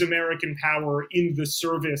reduces American power in the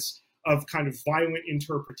service of kind of violent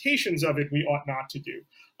interpretations of it, we ought not to do.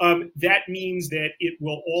 That means that it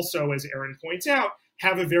will also, as Aaron points out,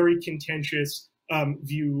 have a very contentious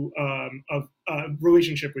view of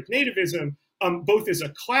relationship with nativism, both as a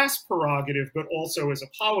class prerogative, but also as a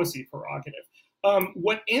policy prerogative.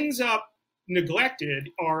 What ends up neglected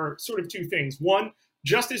are sort of two things. One,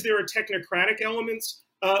 just as there are technocratic elements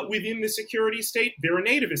within the security state, there are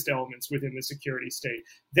nativist elements within the security state.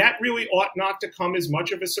 That really ought not to come as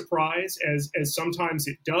much of a surprise as sometimes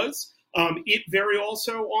it does. It very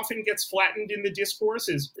also often gets flattened in the discourse,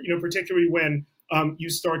 as particularly when you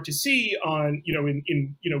start to see on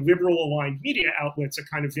in liberal aligned media outlets a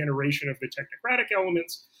kind of veneration of the technocratic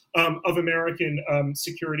elements of American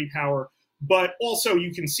security power. But also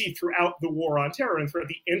you can see throughout the war on terror and throughout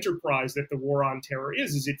the enterprise that the war on terror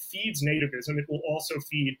is it feeds nativism. It will also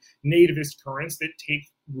feed nativist currents that take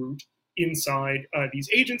root inside these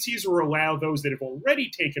agencies or allow those that have already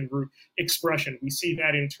taken root expression. We see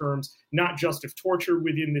that in terms not just of torture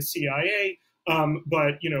within the CIA,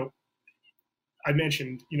 but I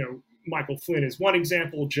mentioned Michael Flynn is one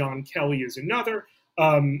example, John Kelly is another.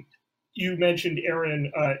 You mentioned,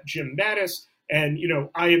 Aaron, Jim Mattis, and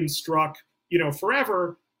I am struck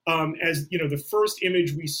forever as the first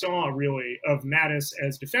image we saw really of Mattis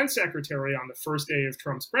as defense secretary on the first day of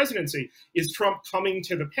Trump's presidency is Trump coming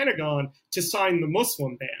to the Pentagon to sign the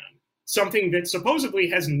Muslim ban, something that supposedly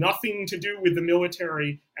has nothing to do with the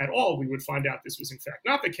military at all. We would find out this was in fact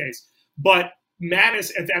not the case, but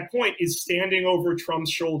Mattis at that point is standing over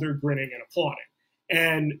Trump's shoulder, grinning and applauding.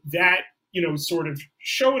 And that, sort of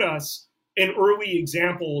showed us an early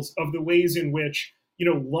examples of the ways in which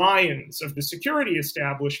lions of the security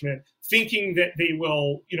establishment thinking that they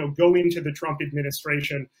will, go into the Trump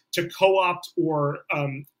administration to co-opt or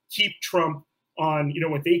keep Trump on,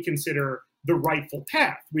 what they consider the rightful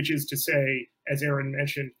path, which is to say, as Aaron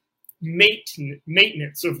mentioned,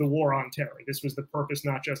 maintenance of the war on terror. This was the purpose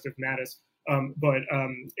not just of Mattis, but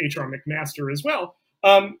H.R. McMaster as well.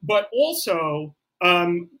 But also,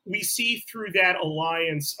 we see through that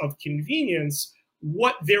alliance of convenience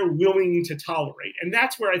what they're willing to tolerate. And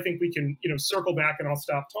that's where I think we can, circle back, and I'll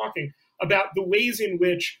stop talking, about the ways in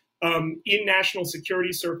which in national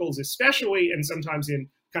security circles especially, and sometimes in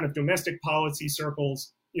kind of domestic policy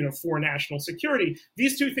circles, for national security,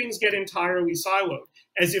 these two things get entirely siloed,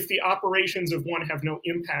 as if the operations of one have no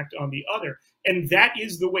impact on the other. And that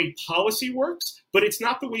is the way policy works, but it's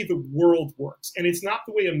not the way the world works, and it's not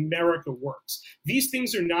the way America works. These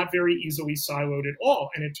things are not very easily siloed at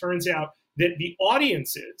all. And it turns out that the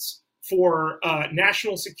audiences for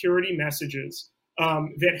national security messages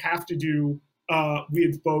that have to do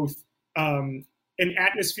with both an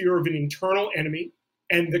atmosphere of an internal enemy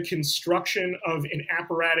and the construction of an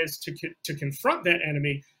apparatus to confront that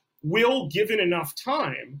enemy will, given enough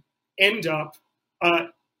time, end up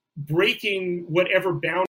breaking whatever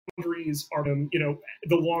boundaries are, the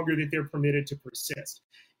longer that they're permitted to persist.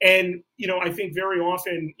 And, I think very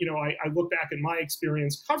often, I look back at my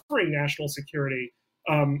experience covering national security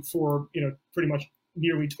for, pretty much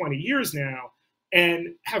nearly 20 years now, and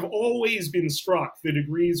have always been struck the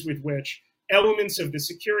degrees with which elements of the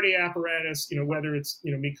security apparatus, whether it's,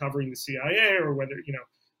 me covering the CIA or whether,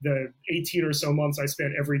 the 18 or so months I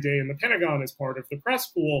spent every day in the Pentagon as part of the press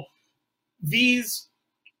pool, these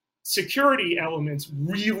security elements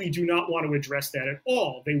really do not want to address that at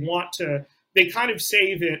all. They kind of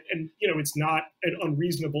say that, and it's not an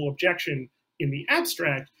unreasonable objection in the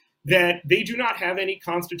abstract, that they do not have any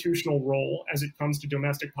constitutional role as it comes to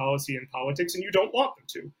domestic policy and politics, and you don't want them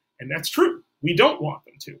to. And that's true. We don't want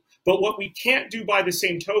them to. But what we can't do by the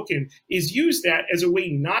same token is use that as a way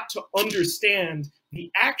not to understand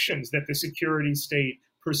the actions that the security state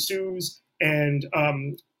pursues and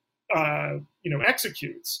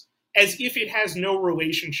executes as if it has no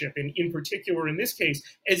relationship, and in particular in this case,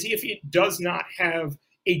 as if it does not have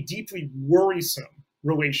a deeply worrisome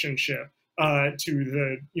relationship to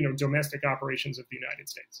the domestic operations of the United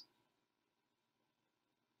States.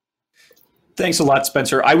 Thanks a lot,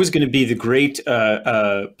 Spencer. I was going to be the great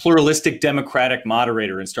pluralistic democratic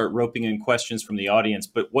moderator and start roping in questions from the audience,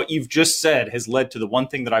 but what you've just said has led to the one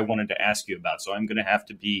thing that I wanted to ask you about. So I'm going to have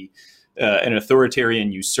to be an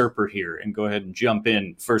authoritarian usurper here and go ahead and jump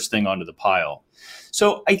in first thing onto the pile.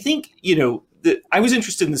 So I think, I was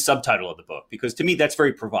interested in the subtitle of the book because to me that's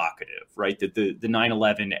very provocative, right? That the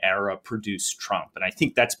 9/11 era produced Trump. And I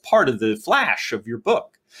think that's part of the flash of your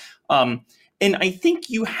book. And I think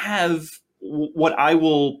you have what I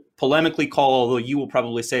will polemically call, although you will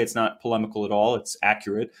probably say it's not polemical at all, it's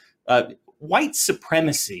accurate, white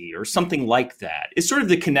supremacy or something like that is sort of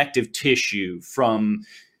the connective tissue from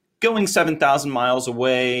going 7,000 miles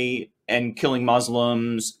away and killing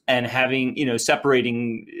Muslims and having,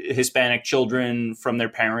 separating Hispanic children from their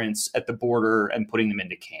parents at the border and putting them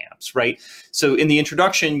into camps, right? So in the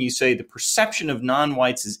introduction, you say the perception of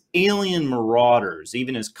non-whites as alien marauders,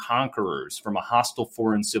 even as conquerors from a hostile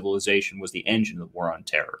foreign civilization, was the engine of the war on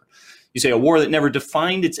terror. You say a war that never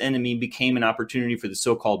defined its enemy became an opportunity for the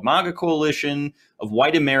so-called MAGA coalition of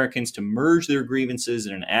white Americans to merge their grievances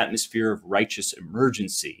in an atmosphere of righteous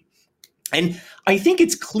emergency. And I think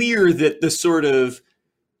it's clear that the sort of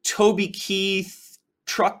Toby Keith,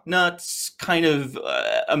 truck nuts kind of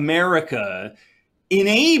America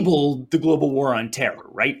enabled the global war on terror,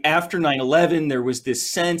 right? After 9/11, there was this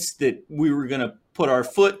sense that we were going to put our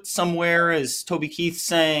foot somewhere, as Toby Keith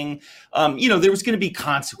sang. There was going to be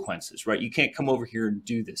consequences, right? You can't come over here and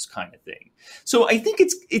do this kind of thing. So I think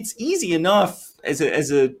it's easy enough as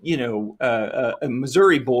a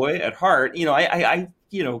Missouri boy at heart. I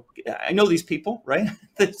know these people, right?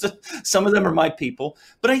 Some of them are my people.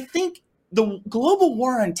 But I think the global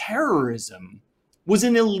war on terrorism was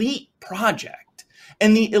an elite project.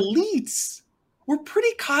 And the elites were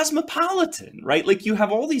pretty cosmopolitan, right? Like you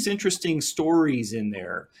have all these interesting stories in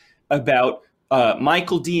there about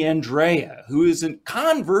Michael D'Andrea, who is a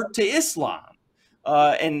convert to Islam.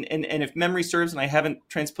 And if memory serves, and I haven't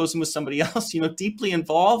transposed him with somebody else, deeply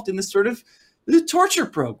involved in this sort of the torture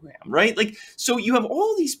program, right? Like, so you have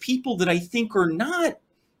all these people that I think are not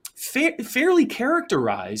fairly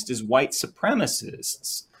characterized as white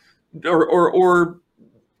supremacists or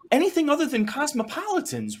anything other than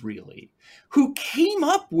cosmopolitans, really, who came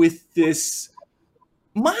up with this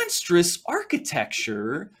monstrous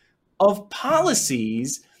architecture of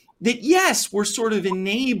policies that, yes, were sort of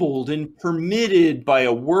enabled and permitted by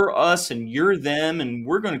a we're us and you're them and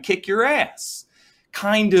we're going to kick your ass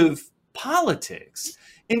kind of politics.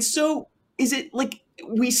 And so is it like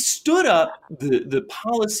we stood up the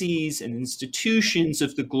policies and institutions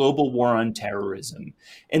of the global war on terrorism,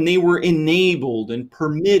 and they were enabled and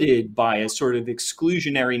permitted by a sort of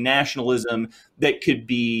exclusionary nationalism that could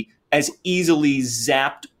be as easily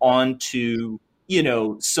zapped onto,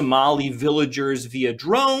 Somali villagers via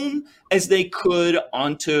drone as they could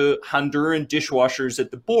onto Honduran dishwashers at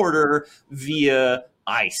the border via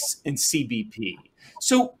ICE and CBP.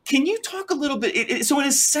 So can you talk a little bit? So in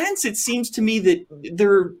a sense, it seems to me that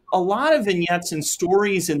there are a lot of vignettes and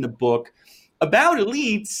stories in the book about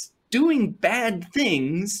elites doing bad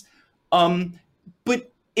things.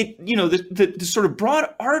 But the sort of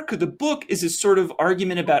broad arc of the book is a sort of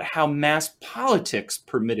argument about how mass politics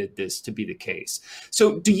permitted this to be the case.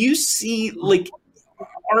 So do you see, like,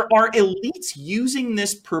 are elites using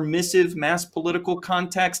this permissive mass political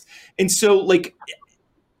context? And so, like,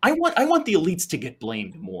 I want the elites to get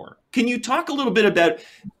blamed more. Can you talk a little bit about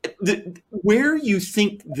where you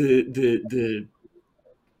think the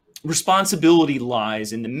responsibility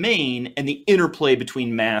lies in the main and the interplay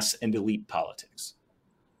between mass and elite politics?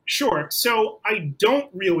 Sure. So I don't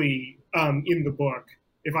really, in the book,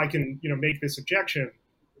 if I can, make this objection,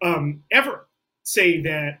 ever say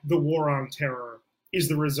that the war on terror is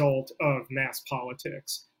the result of mass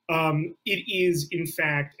politics. It is, in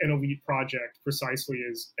fact, an elite project, precisely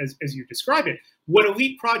as you describe it. What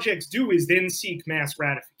elite projects do is then seek mass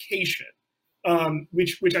ratification,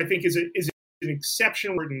 which I think is an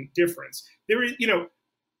exceptional difference.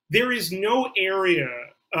 There is no area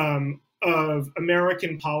of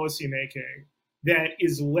American policymaking that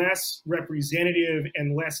is less representative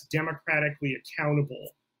and less democratically accountable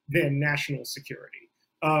than national security.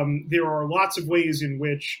 There are lots of ways in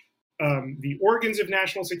which the organs of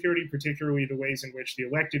national security, particularly the ways in which the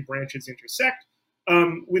elected branches intersect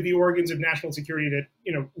with the organs of national security that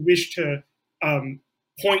wish to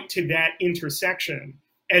point to that intersection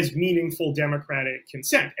as meaningful democratic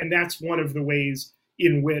consent. And that's one of the ways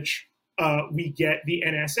in which we get the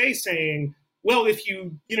NSA saying, well, if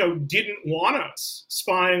you didn't want us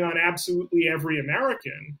spying on absolutely every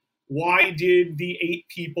American, why did the 8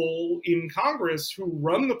 people in Congress who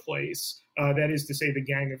run the place, that is to say the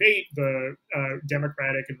Gang of 8, the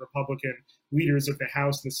Democratic and Republican leaders of the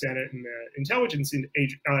House, the Senate, and the Intelligence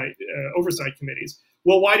Oversight Committees,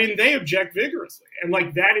 well, why didn't they object vigorously? And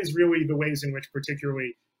that is really the ways in which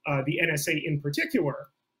particularly the NSA in particular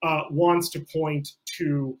wants to point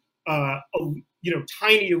to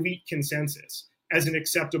tiny elite consensus as an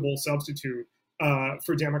acceptable substitute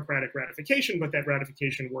for democratic ratification, but that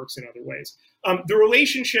ratification works in other ways. The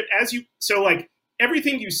relationship,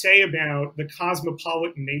 everything you say about the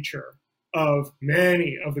cosmopolitan nature of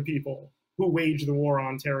many of the people who wage the war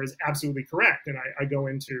on terror is absolutely correct, and I go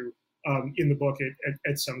into in the book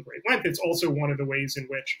at some great length. It's also one of the ways in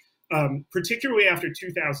which, particularly after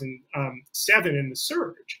 2007 and the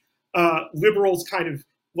surge, liberals kind of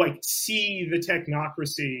see the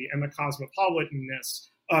technocracy and the cosmopolitanness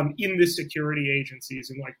in the security agencies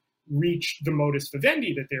and reach the modus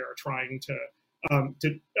vivendi that they are trying to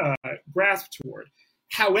grasp toward.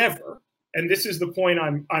 However, and this is the point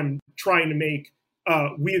I'm trying to make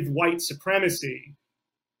with white supremacy,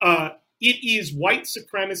 it is white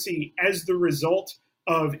supremacy as the result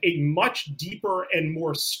of a much deeper and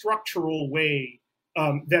more structural way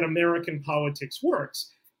that American politics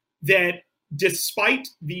works, that despite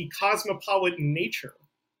the cosmopolitan nature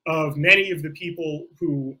of many of the people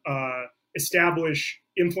who establish,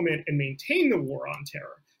 implement, and maintain the war on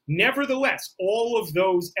terror, nevertheless, all of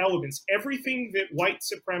those elements, everything that white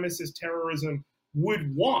supremacist terrorism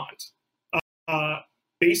would want,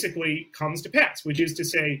 basically comes to pass, which is to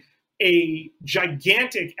say, a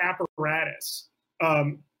gigantic apparatus,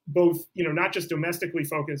 both not just domestically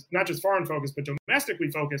focused, not just foreign focused, but domestically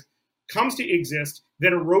focused, comes to exist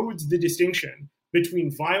that erodes the distinction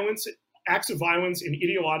between violence, acts of violence and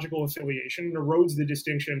ideological affiliation, and erodes the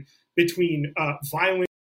distinction between violent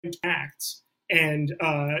acts and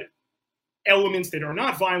elements that are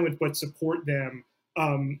not violent but support them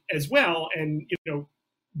as well. And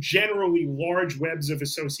generally large webs of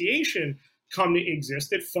association come to exist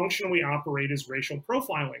that functionally operate as racial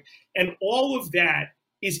profiling, and all of that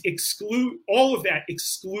excludes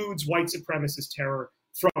white supremacist terror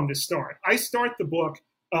from the start. I start the book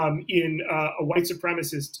in a white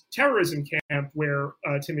supremacist terrorism camp where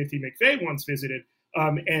Timothy McVeigh once visited,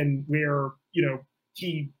 and where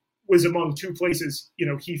he was among 2 places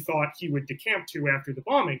he thought he would decamp to after the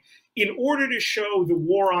bombing, in order to show the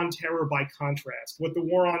war on terror by contrast, what the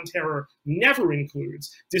war on terror never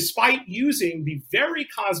includes, despite using the very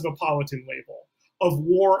cosmopolitan label of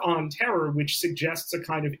war on terror, which suggests a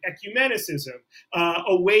kind of ecumenicism,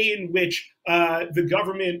 a way in which the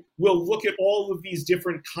government will look at all of these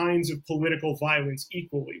different kinds of political violence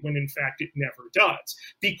equally, when in fact it never does.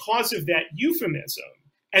 Because of that euphemism,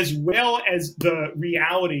 as well as the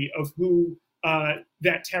reality of who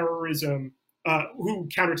that terrorism, who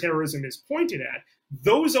counterterrorism is pointed at,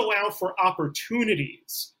 those allow for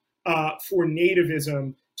opportunities for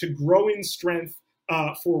nativism to grow in strength,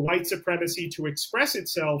 for white supremacy to express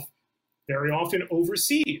itself very often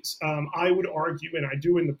overseas. I would argue, and I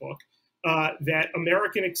do in the book, that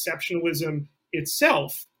American exceptionalism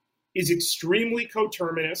itself is extremely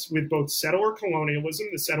coterminous with both settler colonialism,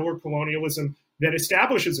 the settler colonialism that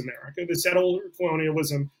establishes America, the settler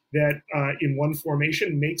colonialism that in one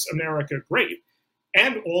formation makes America great,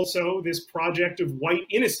 and also this project of white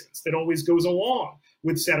innocence that always goes along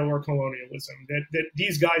with settler colonialism, that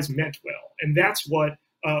these guys meant well. And that's what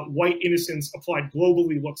white innocence applied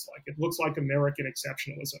globally looks like. It looks like American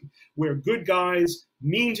exceptionalism, where good guys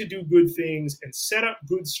mean to do good things and set up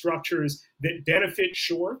good structures that benefit,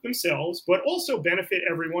 sure, themselves, but also benefit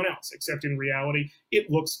everyone else, except in reality, it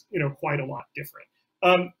looks quite a lot different.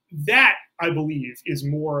 That, I believe, is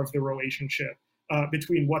more of the relationship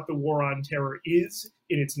between what the war on terror is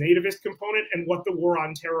in its nativist component and what the war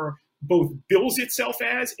on terror both bills itself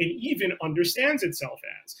as and even understands itself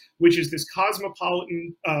as, which is this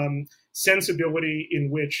cosmopolitan sensibility in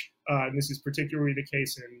which, and this is particularly the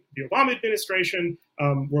case in the Obama administration,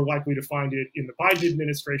 we're likely to find it in the Biden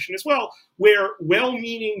administration as well, where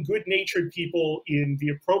well-meaning, good-natured people in the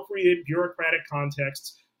appropriate bureaucratic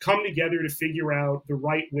contexts come together to figure out the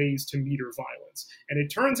right ways to meter violence. And it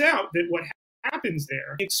turns out that what happens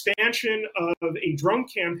there, the expansion of a drone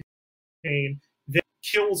campaign that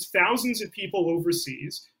kills thousands of people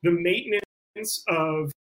overseas, the maintenance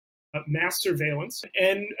of mass surveillance,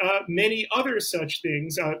 and many other such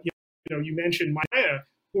things. You mentioned Maya,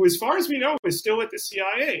 who, as far as we know, is still at the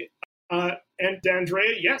CIA. And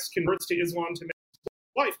D'Andrea, yes, converts to Islam to make his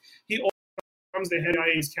wife. He also becomes the head of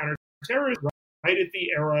CIA's counterterrorism right at the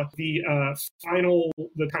era, the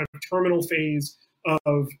kind of terminal phase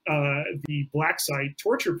of the black site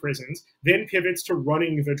torture prisons, then pivots to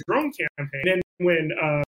running the drone campaign. And then when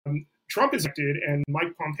Trump is elected and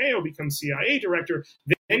Mike Pompeo becomes CIA director,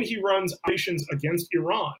 then he runs operations against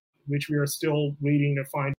Iran, which we are still waiting to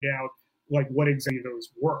find out like what exactly those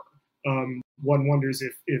were. One wonders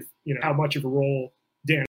if how much of a role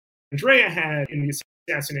Dan Andrea had in the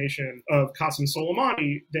assassination of Qasem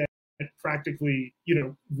Soleimani that practically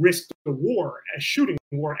risked the war, as shooting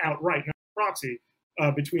the war outright, not proxy,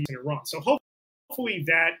 between Iran. So hopefully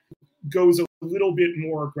that goes a little bit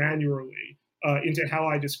more granularly into how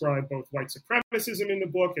I describe both white supremacism in the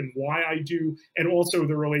book and why I do, and also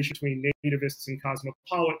the relation between nativists and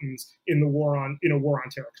cosmopolitans in a war on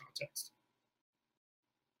terror context.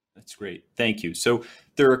 That's great. Thank you. So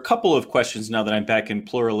there are a couple of questions now that I'm back in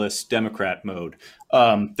pluralist Democrat mode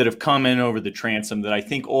that have come in over the transom that I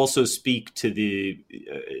think also speak to the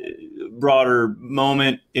broader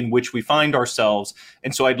moment in which we find ourselves.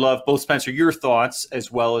 And so I'd love both, Spencer, your thoughts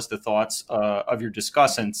as well as the thoughts of your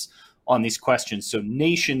discussants on these questions. So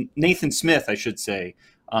Nathan Smith, I should say,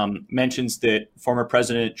 mentions that former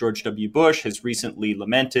President George W. Bush has recently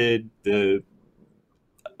lamented the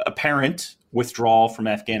apparent withdrawal from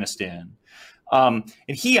Afghanistan. And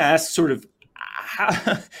he asked sort of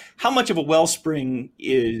how much of a wellspring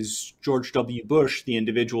is George W. Bush, the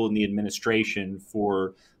individual in the administration,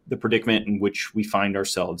 for the predicament in which we find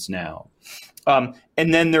ourselves now?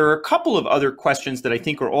 And then there are a couple of other questions that I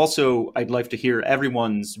think are also, I'd like to hear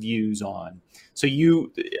everyone's views on. So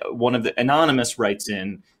one of the anonymous writes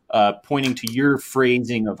in, pointing to your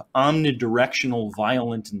phrasing of omnidirectional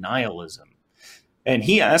violent nihilism. And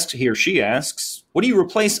he or she asks, what do you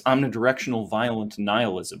replace omnidirectional violent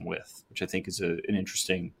nihilism with? Which I think is an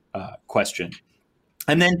interesting question.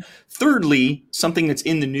 And then thirdly, something that's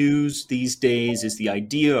in the news these days is the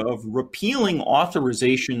idea of repealing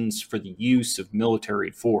authorizations for the use of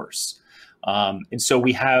military force. And so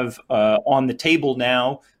we have on the table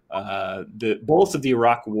now both of the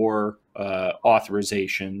Iraq War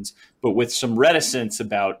authorizations, but with some reticence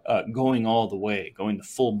about going all the way, going the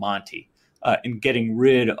full Monty. And getting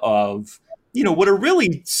rid of, what are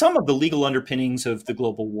really some of the legal underpinnings of the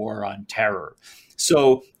global war on terror.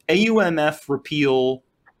 So AUMF repeal,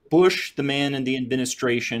 Bush, the man in the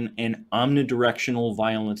administration, and omnidirectional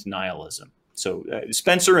violent nihilism. So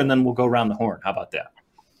Spencer, and then we'll go around the horn. How about that?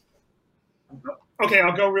 Okay,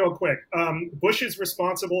 I'll go real quick. Bush is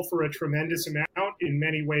responsible for a tremendous amount. In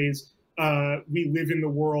many ways, we live in the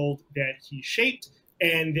world that he shaped,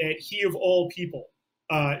 and that he, of all people,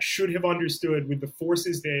 should have understood with the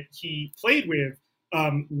forces that he played with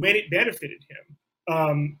when it benefited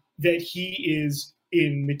him, that he is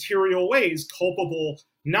in material ways culpable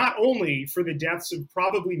not only for the deaths of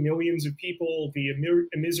probably millions of people, the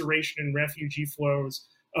immiseration and refugee flows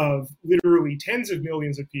of literally tens of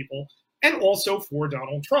millions of people, and also for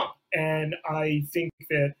Donald Trump. And I think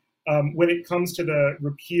that when it comes to the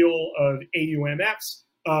repeal of AUMFs,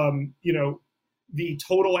 the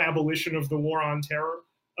total abolition of the war on terror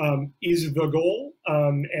is the goal,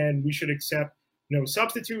 and we should accept no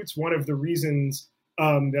substitutes. One of the reasons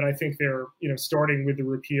that I think they're starting with the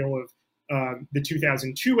repeal of the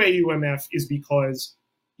 2002 AUMF is because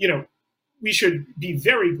we should be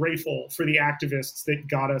very grateful for the activists that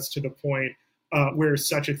got us to the point where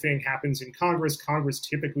such a thing happens in Congress. Congress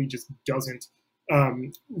typically just doesn't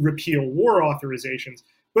repeal war authorizations.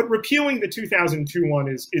 But repealing the 2002 one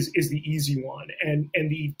is the easy one, and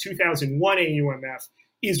the 2001 AUMF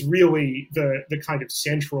is really the kind of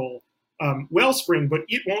central wellspring. But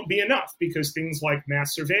it won't be enough because things like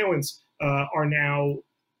mass surveillance are now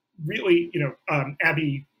really,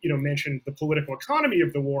 Abby, mentioned the political economy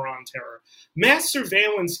of the war on terror. Mass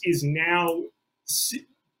surveillance is now,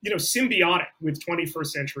 symbiotic with 21st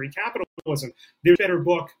century capitalism. There's a better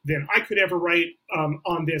book than I could ever write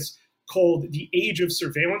on this, called The Age of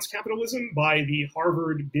Surveillance Capitalism by the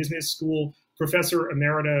Harvard Business School Professor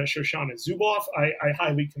Emerita Shoshana Zuboff. I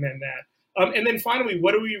highly commend that. And then finally,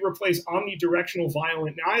 what do we replace omnidirectional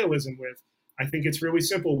violent nihilism with? I think it's really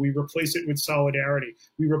simple. We replace it with solidarity.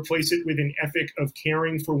 We replace it with an ethic of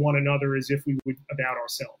caring for one another as if we would about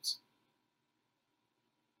ourselves.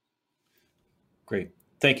 Great.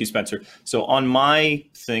 Thank you, Spencer. So on my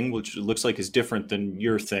thing, which looks like is different than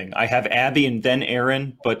your thing, I have Abby and then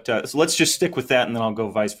Aaron, but so let's just stick with that, and then I'll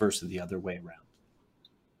go vice versa the other way around.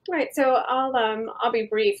 Right. So I'll be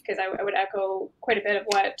brief because I would echo quite a bit of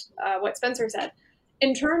what Spencer said.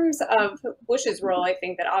 in terms of Bush's role, I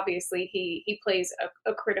think that obviously he plays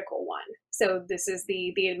a critical one. So this is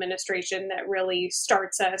the administration that really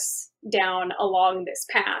starts us down along this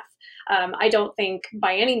path. I don't think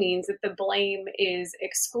by any means that the blame is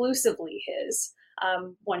exclusively his.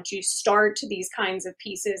 Once you start these kinds of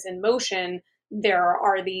pieces in motion, there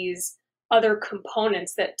are these other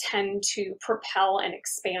components that tend to propel and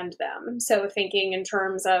expand them. So thinking in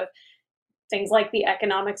terms of things like the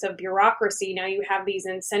economics of bureaucracy, now you have these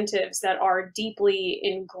incentives that are deeply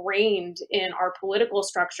ingrained in our political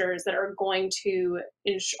structures that are going to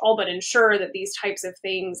all but ensure that these types of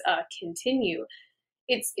things continue.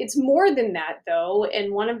 It's more than that, though,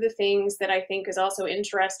 and one of the things that I think is also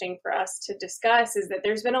interesting for us to discuss is that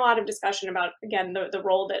there's been a lot of discussion about, again, the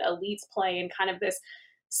role that elites play in kind of this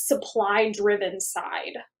supply-driven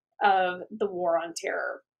side of the war on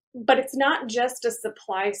terror. But it's not just a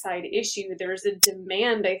supply side issue. There's a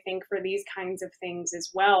demand, I think, for these kinds of things as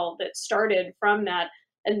well that started from that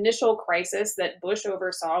initial crisis that Bush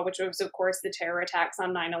oversaw, which was, of course, the terror attacks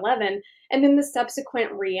on 9/11, and then the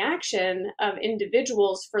subsequent reaction of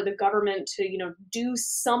individuals for the government to, do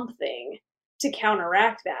something to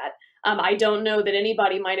counteract that. I don't know that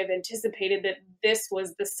anybody might have anticipated that this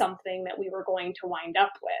was the something that we were going to wind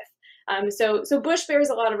up with. So Bush bears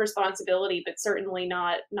a lot of responsibility, but certainly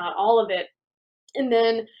not all of it. And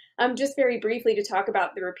then just very briefly to talk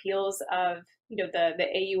about the repeals of the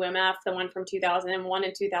AUMF, the one from 2001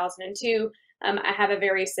 and 2002. I have a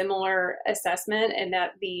very similar assessment, and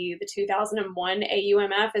that the 2001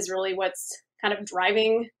 AUMF is really what's kind of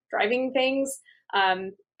driving things.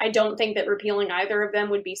 I don't think that repealing either of them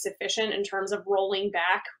would be sufficient in terms of rolling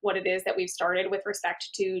back what it is that we've started with respect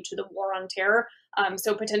to the war on terror.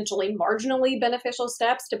 So potentially marginally beneficial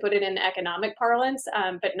steps, to put it in economic parlance,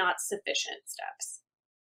 but not sufficient steps.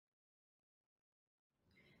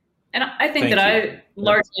 And I think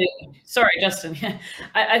sorry, Justin.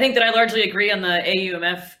 I think that I largely agree on the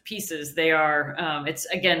AUMF pieces. They are, it's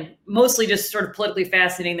again, mostly just sort of politically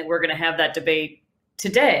fascinating that we're going to have that debate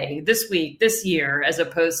today, this week, this year, as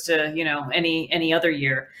opposed to, any other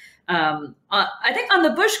year. I think on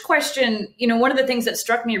the Bush question, one of the things that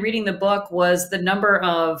struck me reading the book was the number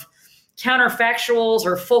of counterfactuals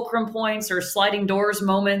or fulcrum points or sliding doors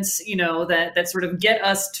moments, that sort of get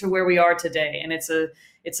us to where we are today. And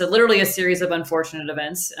it's literally a series of unfortunate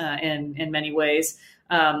events in many ways,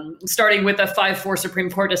 starting with a 5-4 Supreme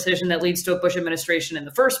Court decision that leads to a Bush administration in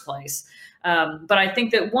the first place. But I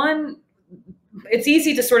think that it's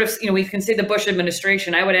easy to sort of, we can say the Bush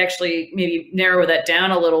administration. I would actually maybe narrow that down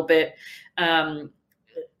a little bit.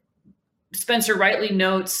 Spencer rightly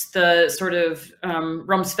notes the sort of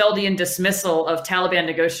Rumsfeldian dismissal of Taliban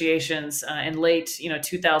negotiations in late,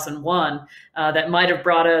 2001 that might have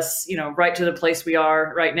brought us, right to the place we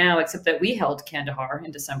are right now, except that we held Kandahar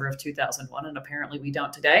in December of 2001, and apparently we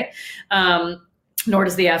don't today. Nor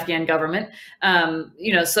does the Afghan government.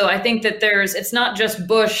 So I think that it's not just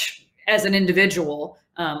Bush as an individual,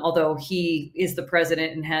 although he is the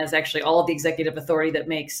president and has actually all of the executive authority that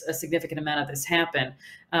makes a significant amount of this happen.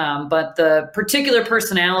 But the particular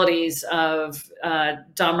personalities of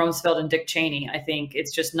Don Rumsfeld and Dick Cheney, I think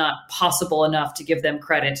it's just not possible enough to give them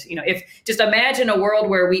credit. If just imagine a world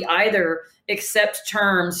where we either accept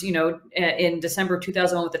terms, in December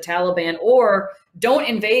 2001 with the Taliban, or don't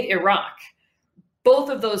invade Iraq. Both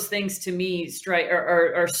of those things to me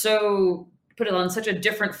are so put it on such a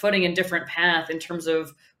different footing and different path in terms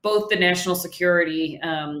of both the national security,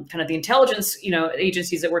 kind of the intelligence,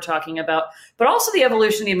 agencies that we're talking about, but also the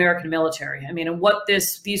evolution of the American military. I mean, and what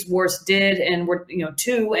these wars did and were,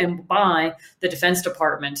 to and by the Defense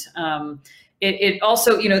Department. It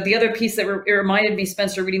also, the other piece that it reminded me,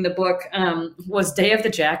 Spencer, reading the book, was Day of the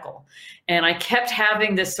Jackal. And I kept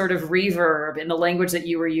having this sort of reverb in the language that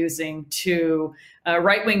you were using to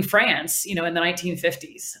right-wing France, in the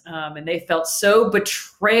 1950s. And they felt so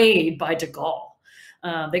betrayed by de Gaulle.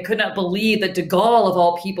 They could not believe that de Gaulle, of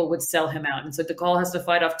all people, would sell him out. And so de Gaulle has to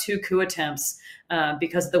fight off 2 coup attempts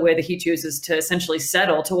because of the way that he chooses to essentially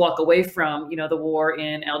settle, to walk away from, the war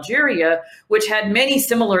in Algeria, which had many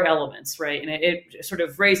similar elements, right? And it sort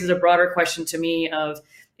of raises a broader question to me of,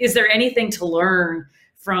 is there anything to learn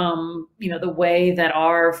from, the way that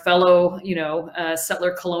our fellow,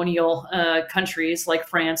 settler colonial countries like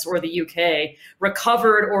France or the UK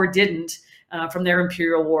recovered or didn't from their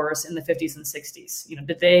imperial wars in the 50s and 60s?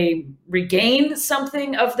 Did they regain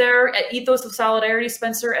something of their ethos of solidarity,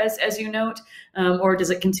 Spencer, as you note, or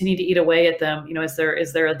does it continue to eat away at them? Is there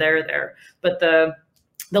a there? But the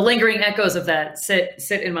lingering echoes of that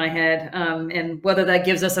sit in my head, and whether that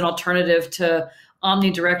gives us an alternative to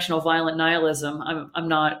omnidirectional violent nihilism, I'm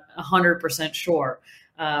not 100% sure.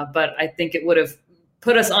 But I think it would have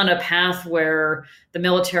put us on a path where the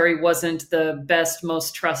military wasn't the best,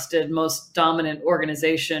 most trusted, most dominant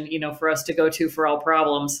organization, for us to go to for all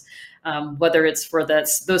problems, whether it's for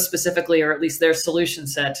those specifically or at least their solution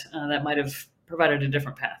set that might have provided a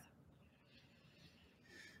different path.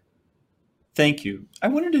 Thank you. I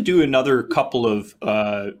wanted to do another couple of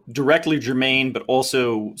directly germane, but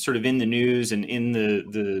also sort of in the news and in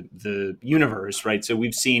the universe, right? So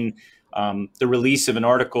we've seen the release of an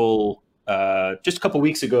article just a couple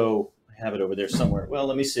weeks ago. I have it over there somewhere. Well,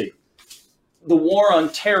 let me see. The war on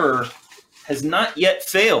terror has not yet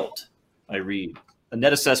failed, I read. A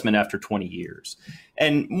net assessment after 20 years.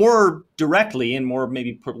 And more directly and more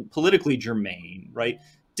maybe politically germane, right?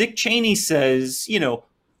 Dick Cheney says,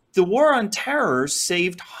 the war on terror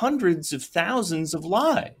saved hundreds of thousands of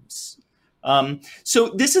lives. So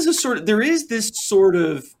this is there is this sort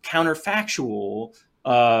of counterfactual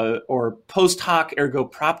or post hoc ergo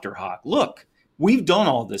propter hoc. Look, we've done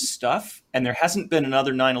all this stuff and there hasn't been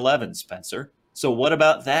another 9/11, Spencer. So what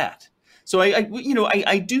about that? So I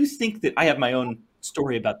do think that I have my own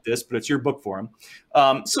story about this, but it's your book forum.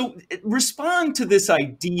 So respond to this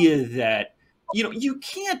idea that you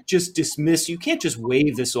can't just dismiss, you can't just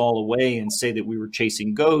wave this all away and say that we were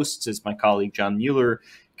chasing ghosts, as my colleague John Mueller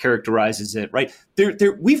characterizes it, right?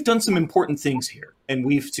 We've done some important things here, and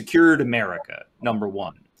we've secured America, number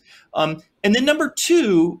one. And then number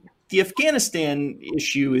two, the Afghanistan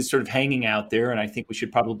issue is sort of hanging out there, and I think we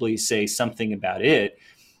should probably say something about it.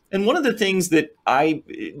 And one of the things that I,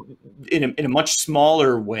 in a much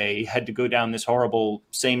smaller way, had to go down this horrible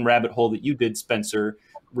same rabbit hole that you did, Spencer,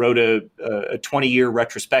 wrote a 20-year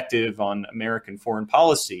retrospective on American foreign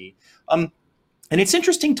policy. And it's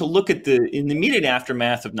interesting to look at in the immediate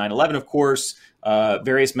aftermath of 9/11, of course,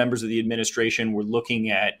 various members of the administration were looking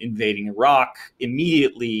at invading Iraq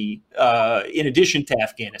immediately, in addition to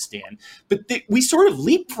Afghanistan. But we sort of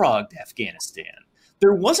leapfrogged Afghanistan.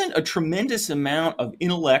 There wasn't a tremendous amount of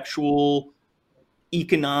intellectual,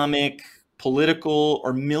 economic, political,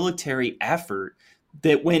 or military effort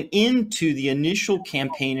that went into the initial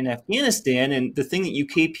campaign in Afghanistan. And the thing that you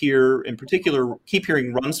keep hearing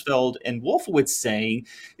Rumsfeld and Wolfowitz saying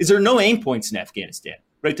is there are no aim points in Afghanistan,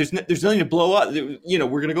 right? There's nothing to blow up. We're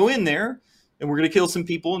going to go in there and we're going to kill some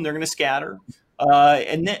people and they're going to scatter.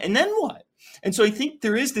 And then what? And so I think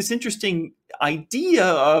there is this interesting idea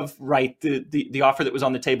of, right, the offer that was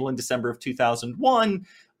on the table in December of 2001.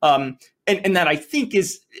 And that I think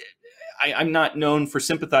is, I'm not known for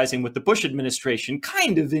sympathizing with the Bush administration,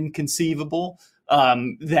 kind of inconceivable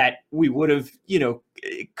that we would have,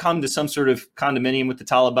 come to some sort of condominium with the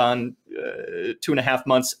Taliban 2.5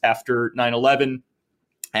 months after 9/11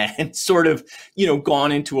 and sort of,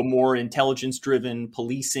 gone into a more intelligence-driven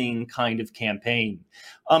policing kind of campaign.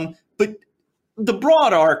 But the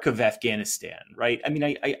broad arc of Afghanistan, right? I mean,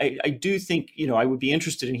 I do think, I would be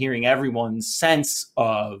interested in hearing everyone's sense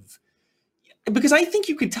of, because I think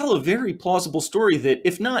you could tell a very plausible story that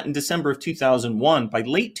if not in December of 2001, by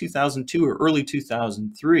late 2002 or early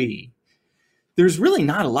 2003, there's really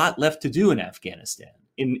not a lot left to do in Afghanistan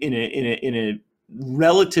in a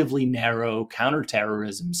relatively narrow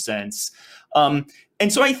counterterrorism sense. And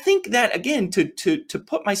so I think that, again, to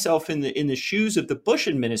put myself in the shoes of the Bush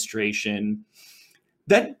administration,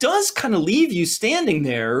 that does kind of leave you standing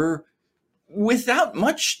there without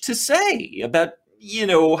much to say about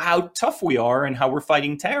how tough we are and how we're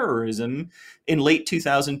fighting terrorism in late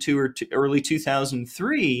 2002 or early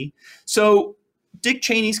 2003. So Dick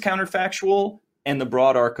Cheney's counterfactual and the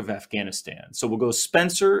broad arc of Afghanistan. So we'll go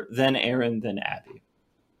Spencer, then Aaron, then Abby.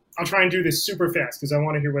 I'll try and do this super fast because I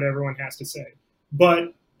want to hear what everyone has to say.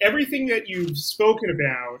 But everything that you've spoken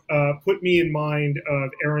about put me in mind of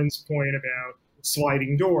Aaron's point about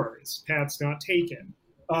sliding doors, paths not taken.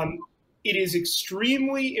 It is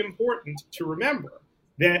extremely important to remember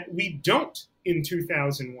that we don't, in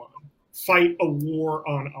 2001, fight a war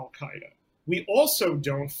on al-Qaeda. We also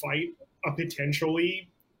don't fight a potentially,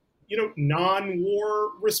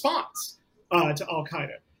 non-war response to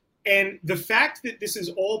al-Qaeda. And the fact that this is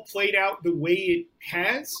all played out the way it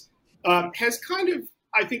has kind of,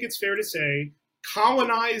 I think it's fair to say,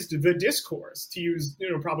 colonized the discourse, to use,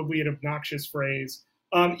 probably an obnoxious phrase,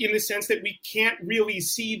 in the sense that we can't really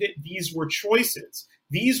see that these were choices.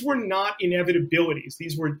 These were not inevitabilities.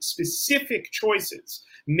 These were specific choices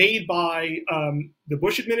made by the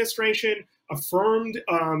Bush administration, affirmed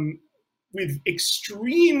with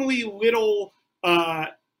extremely little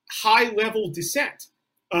high-level dissent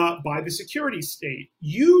by the security state,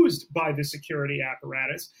 used by the security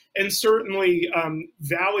apparatus, and certainly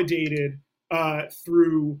validated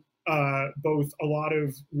through both a lot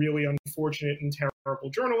of really unfortunate and terrible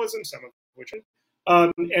journalism, some of which,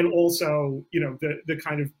 and also, the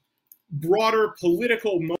kind of broader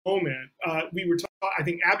political moment. We were talking, I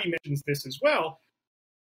think Abby mentions this as well,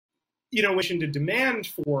 wishing to demand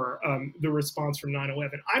for the response from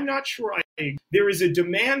 9/11. I'm not sure there is a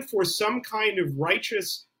demand for some kind of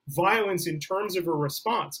righteous violence in terms of a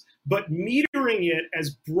response, but metering it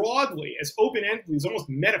as broadly, as open-endedly, as almost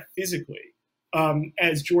metaphysically,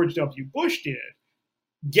 as George W. Bush did,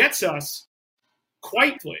 gets us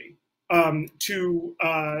quietly to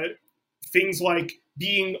things like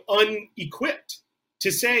being unequipped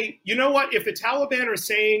to say, you know what, if the Taliban are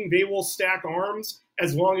saying they will stack arms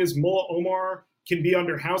as long as Mullah Omar can be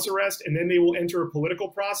under house arrest, and then they will enter a political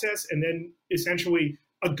process, and then essentially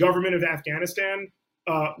a government of Afghanistan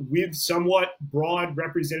with somewhat broad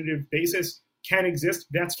representative basis can exist,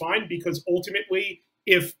 that's fine, because ultimately,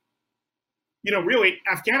 if, really,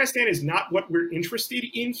 Afghanistan is not what we're interested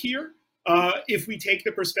in here. If we take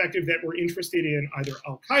the perspective that we're interested in either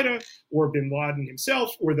al-Qaeda or bin Laden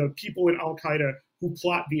himself or the people in al-Qaeda who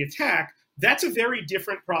plot the attack, that's a very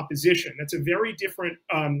different proposition. That's a very different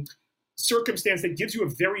circumstance that gives you a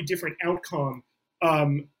very different outcome.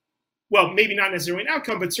 Well, maybe not necessarily an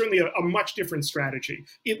outcome, but certainly a much different strategy.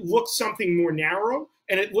 It looks something more narrow,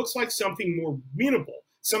 and it looks like something more winnable,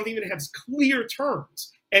 something that has clear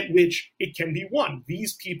terms at which it can be won.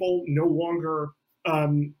 These people no longer,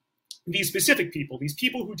 these specific people, these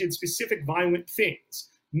people who did specific violent things,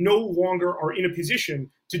 no longer are in a position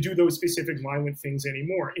to do those specific violent things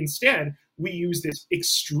anymore. Instead, we use this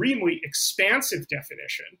extremely expansive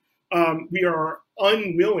definition. We are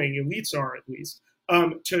unwilling, elites are at least,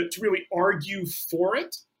 to really argue for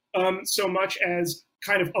it so much as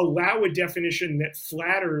kind of allow a definition that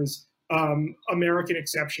flatters American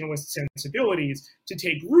exceptionalist sensibilities to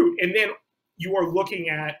take root. And then you are looking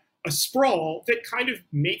at a sprawl that kind of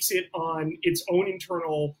makes it on its own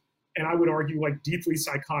internal, and I would argue like deeply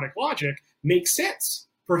psychotic logic, makes sense,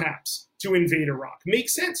 perhaps, to invade Iraq,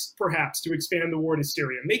 makes sense, perhaps, to expand the war to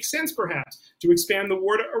Syria, makes sense, perhaps, to expand the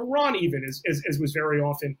war to Iran even, as was very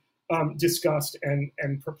often discussed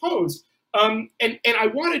and proposed. And I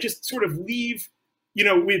want to just sort of leave,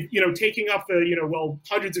 with, taking up the, well,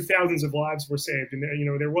 hundreds of thousands of lives were saved, and,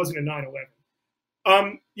 there wasn't a 9/11.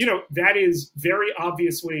 That is very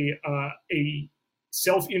obviously a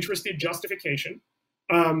self-interested justification.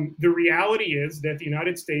 The reality is that the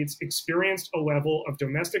United States experienced a level of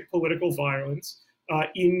domestic political violence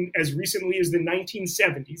in as recently as the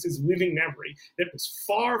 1970s, as living memory, that was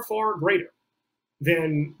far, far greater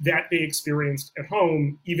than that they experienced at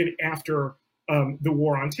home, even after the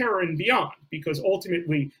war on terror and beyond, because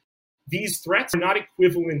ultimately these threats are not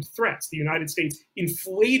equivalent threats. The United States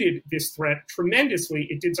inflated this threat tremendously.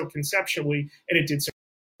 It did so conceptually, and it did so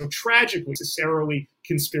tragically, necessarily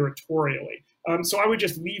conspiratorially. So I would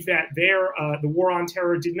just leave that there. The war on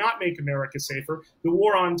terror did not make America safer. The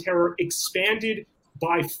war on terror expanded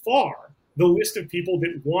by far the list of people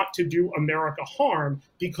that want to do America harm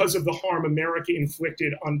because of the harm America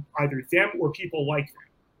inflicted on either them or people like them.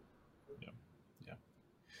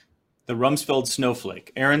 The Rumsfeld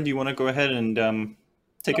snowflake. Aaron, do you want to go ahead and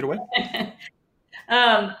take it away?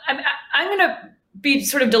 I'm going to be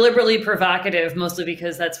sort of deliberately provocative, mostly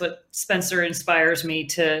because that's what Spencer inspires me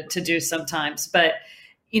to do sometimes. But,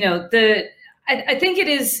 I think it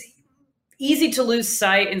is easy to lose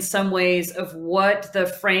sight in some ways of what the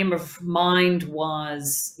frame of mind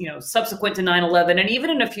was, subsequent to 9/11 and even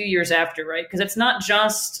in a few years after, right? Because it's not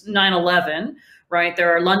just 9/11. Right.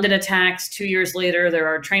 There are London attacks 2 years later. There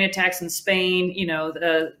are train attacks in Spain,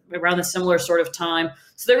 around the similar sort of time.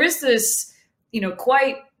 So there is this,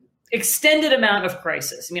 quite extended amount of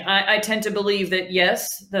crisis. I mean, I tend to believe that,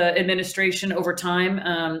 yes, the administration over time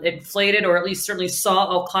inflated or at least certainly saw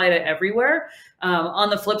al-Qaeda everywhere. On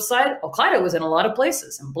the flip side, al-Qaeda was in a lot of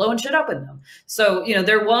places and blowing shit up in them. So,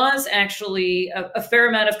 there was actually a fair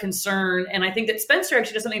amount of concern. And I think that Spencer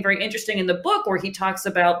actually does something very interesting in the book where he talks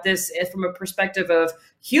about this from a perspective of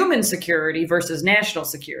human security versus national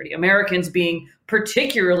security. Americans being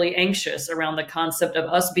particularly anxious around the concept of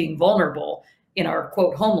us being vulnerable in our,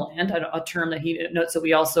 quote, homeland, a term that he notes that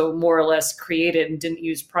we also more or less created and didn't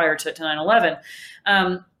use prior to 9/11.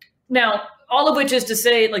 Now, all of which is to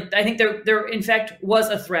say, I think there in fact was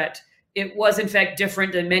a threat. It was in fact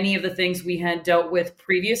different than many of the things we had dealt with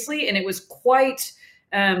previously, and it was quite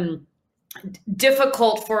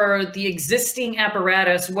difficult for the existing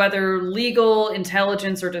apparatus, whether legal,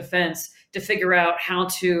 intelligence, or defense, to figure out how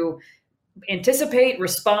to anticipate,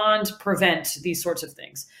 respond, prevent these sorts of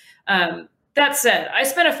things. That said, I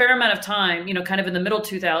spent a fair amount of time, kind of in the middle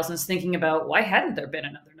 2000s thinking about why hadn't there been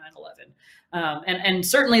another 9/11? And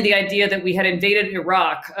certainly the idea that we had invaded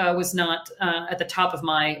Iraq was not at the top of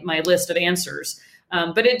my list of answers.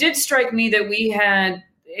 But it did strike me that we had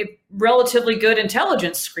a relatively good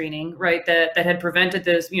intelligence screening, right, that had prevented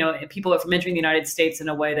this, people from entering the United States in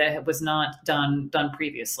a way that was not done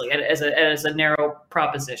previously as a narrow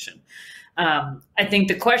proposition. I think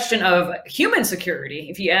the question of human security,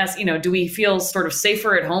 if you ask, do we feel sort of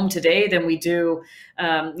safer at home today than we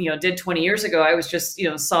did 20 years ago? I was just,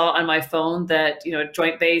 saw on my phone that,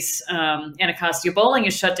 Joint Base Anacostia Bowling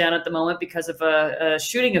is shut down at the moment because of a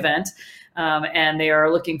shooting event. And they are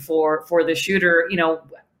looking for the shooter.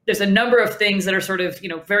 There's a number of things that are sort of,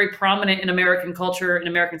 very prominent in American culture, in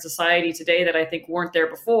American society today that I think weren't there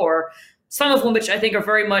before. Some of them, which I think are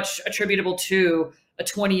very much attributable to a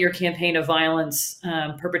 20-year campaign of violence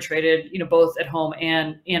perpetrated, both at home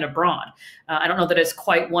and abroad. I don't know that it's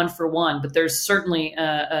quite one for one, but there's certainly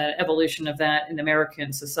an evolution of that in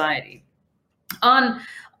American society.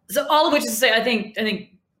 So all of which is to say, I think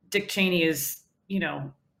Dick Cheney is,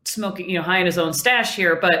 smoking, high in his own stash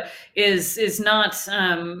here, but is not.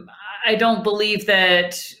 I don't believe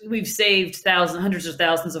that we've saved hundreds of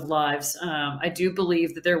thousands of lives. I do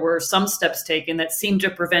believe that there were some steps taken that seemed to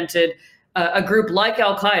have prevented a group like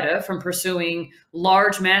Al-Qaeda from pursuing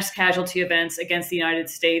large mass casualty events against the United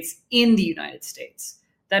States in the United States.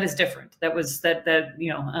 That is different. That was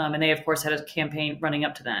and they of course had a campaign running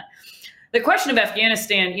up to that. The question of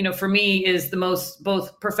Afghanistan, for me is the most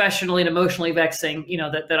both professionally and emotionally vexing,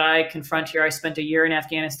 that I confront here. I spent a year in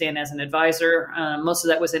Afghanistan as an advisor. Most of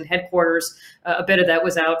that was in headquarters. A bit of that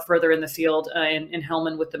was out further in the field in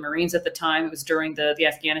Helmand with the Marines at the time. It was during the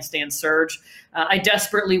Afghanistan surge. I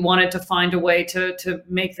desperately wanted to find a way to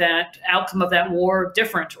make that outcome of that war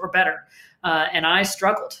different or better. And I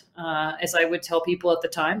struggled, as I would tell people at the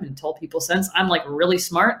time and told people since. I'm like really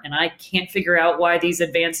smart, and I can't figure out why these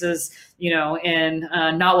advances, in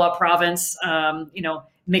Nawa province,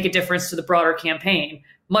 make a difference to the broader campaign,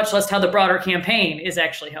 much less how the broader campaign is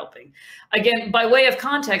actually helping. Again, by way of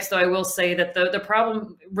context, though, I will say that the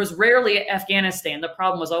problem was rarely Afghanistan. The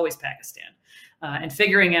problem was always Pakistan. And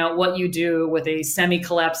figuring out what you do with a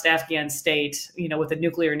semi-collapsed Afghan state, with a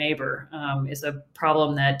nuclear neighbor, is a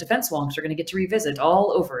problem that defense wonks are going to get to revisit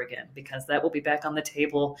all over again, because that will be back on the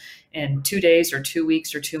table in 2 days or 2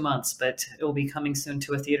 weeks or 2 months. But it will be coming soon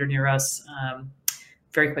to a theater near us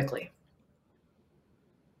very quickly.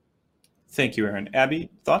 Thank you, Erin. Abby,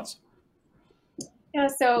 thoughts? Yeah,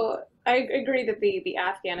 so I agree that the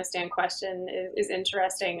Afghanistan question is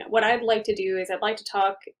interesting. What I'd like to do is I'd like to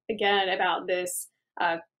talk again about this,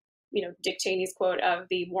 Dick Cheney's quote of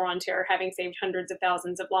the war on terror having saved hundreds of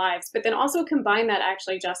thousands of lives, but then also combine that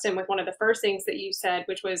actually, Justin, with one of the first things that you said,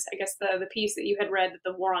 which was, I guess, the piece that you had read that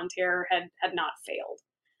the war on terror had not failed.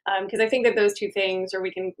 Because I think that those two things, or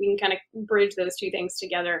we can kind of bridge those two things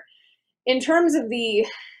together. In terms of the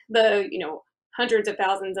hundreds of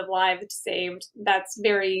thousands of lives saved, that's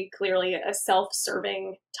very clearly a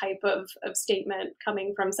self-serving type of statement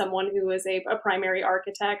coming from someone who is a primary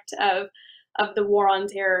architect of the war on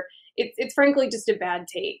terror. It's frankly just a bad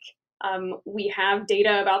take. We have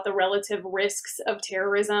data about the relative risks of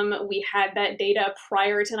terrorism. We had that data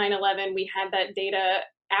prior to 9/11. We had that data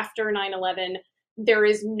after 9/11. There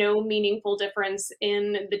is no meaningful difference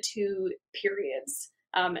in the two periods.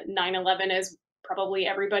 9/11 is probably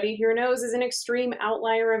everybody here knows is an extreme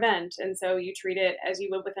outlier event, and so you treat it as you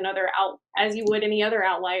would any other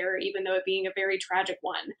outlier, even though it being a very tragic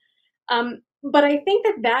one. But I think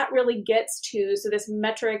that really gets to, so this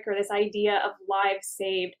metric or this idea of lives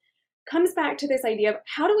saved comes back to this idea of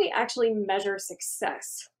how do we actually measure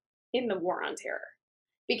success in the war on terror?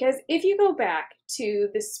 Because if you go back to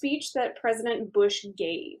the speech that President Bush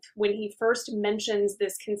gave when he first mentions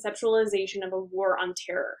this conceptualization of a war on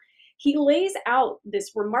terror, he lays out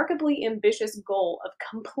this remarkably ambitious goal of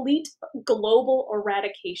complete global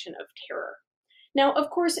eradication of terror. Now, of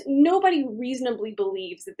course, nobody reasonably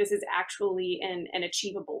believes that this is actually an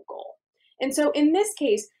achievable goal. And so in this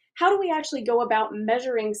case, how do we actually go about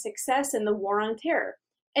measuring success in the war on terror?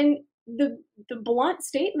 And the blunt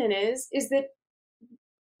statement is that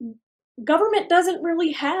government doesn't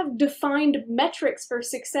really have defined metrics for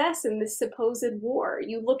success in this supposed war.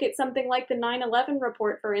 You look at something like the 9/11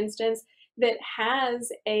 report, for instance, that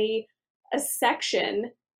has a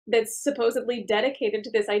section that's supposedly dedicated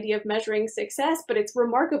to this idea of measuring success, but it's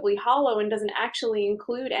remarkably hollow and doesn't actually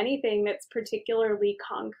include anything that's particularly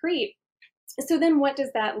concrete. So then what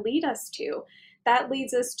does that lead us to? that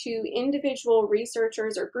leads us to individual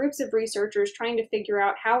researchers or groups of researchers trying to figure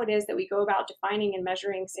out how it is that we go about defining and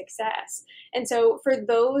measuring success. And so for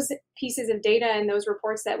those pieces of data and those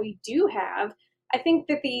reports that we do have, I think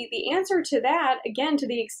that the answer to that, again, to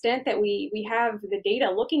the extent that we have the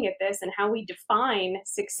data looking at this and how we define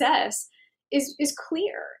success, is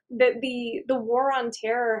clear. That the war on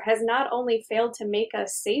terror has not only failed to make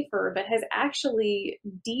us safer, but has actually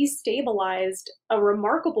destabilized a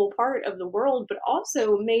remarkable part of the world, but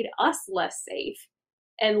also made us less safe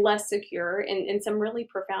and less secure in some really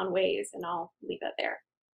profound ways. And I'll leave it there.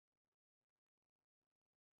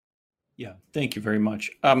 Yeah, thank you very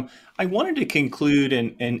much. I wanted to conclude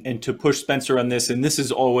and to push Spencer on this, and this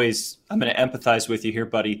is always, I'm going to empathize with you here,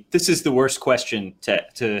 buddy. This is the worst question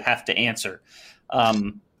to have to answer.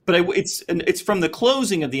 But it's from the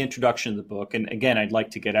closing of the introduction of the book, and again, I'd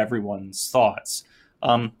like to get everyone's thoughts.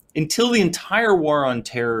 Until the entire war on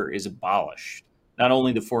terror is abolished, not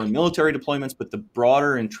only the foreign military deployments, but the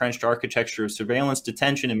broader entrenched architecture of surveillance,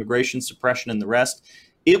 detention, immigration suppression, and the rest,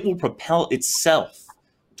 it will propel itself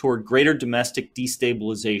toward greater domestic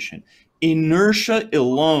destabilization. Inertia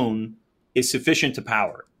alone is sufficient to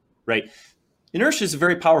power, right? Inertia is a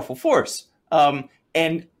very powerful force.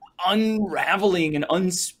 And unraveling and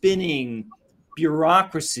unspinning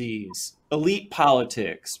bureaucracies, elite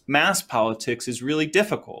politics, mass politics is really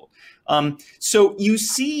difficult. So you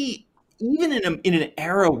see, even in an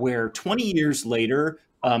era where 20 years later,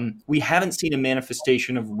 we haven't seen a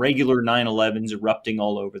manifestation of regular 9/11s erupting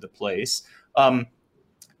all over the place.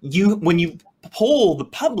 When you poll the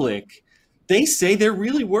public, they say they're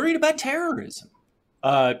really worried about terrorism.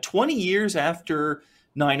 20 years after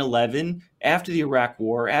 9/11, after the Iraq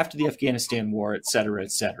War, after the Afghanistan War, et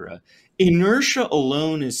cetera, inertia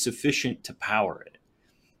alone is sufficient to power it.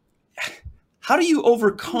 How do you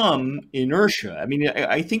overcome inertia? I mean,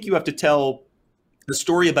 I think you have to tell the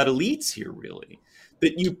story about elites here, really,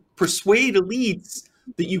 that you persuade elites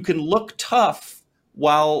that you can look tough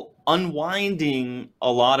while unwinding a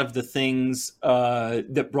lot of the things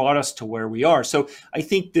that brought us to where we are. So I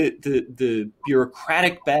think that the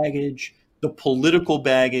bureaucratic baggage, the political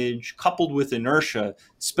baggage, coupled with inertia,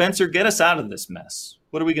 Spencer, get us out of this mess.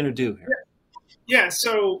 What are we going to do here? Yeah,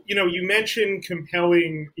 so, you mentioned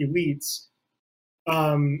compelling elites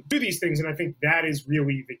do these things, and I think that is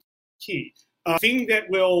really the key. The thing that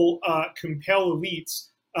will compel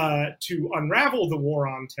elites to unravel the war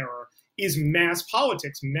on terror is mass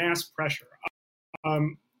politics, mass pressure.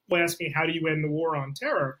 People ask me, how do you end the war on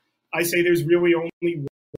terror? I say there's really only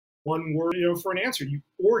one word for an answer. You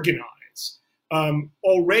organize.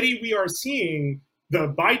 Already we are seeing the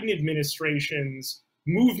Biden administration's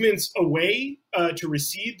movements away to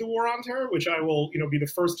recede the war on terror, which I will be the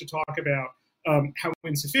first to talk about how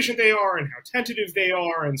insufficient they are and how tentative they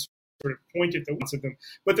are and sort of point at the ones of them.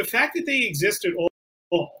 But the fact that they exist at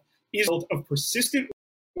all is a result of persistent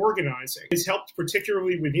organizing. Has helped,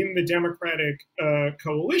 particularly within the Democratic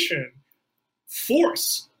coalition,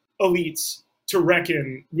 force elites to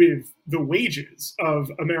reckon with the wages of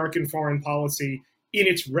American foreign policy in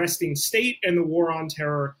its resting state and the war on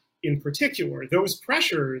terror in particular. Those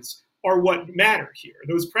pressures are what matter here.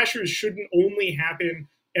 Those pressures shouldn't only happen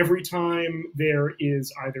every time there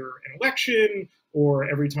is either an election or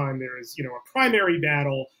every time there is a primary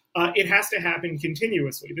battle. It has to happen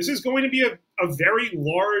continuously. This is going to be a very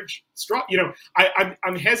large struggle.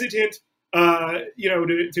 I'm hesitant,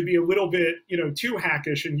 to be a little bit, too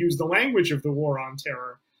hackish and use the language of the war on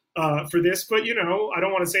terror for this. But, I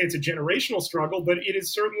don't want to say it's a generational struggle, but it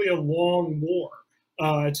is certainly a long war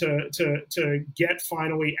to get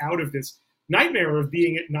finally out of this nightmare of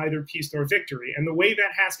being at neither peace nor victory. And the way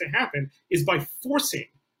that has to happen is by forcing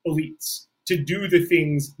elites to do the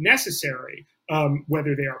things necessary.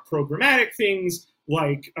 Whether they are programmatic things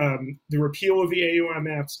like the repeal of the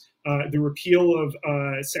AUMFs, the repeal of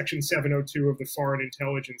Section 702 of the Foreign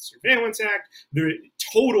Intelligence Surveillance Act, the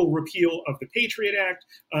total repeal of the Patriot Act,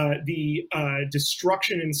 the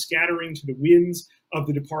destruction and scattering to the winds of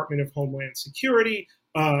the Department of Homeland Security,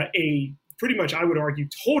 a pretty much, I would argue,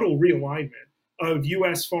 total realignment of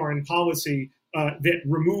U.S. foreign policy that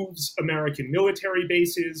removes American military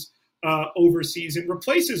bases overseas and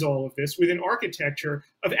replaces all of this with an architecture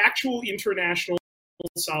of actual international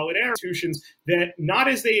solidarity institutions that, not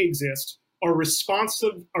as they exist, are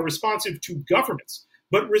responsive to governments,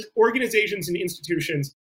 but organizations and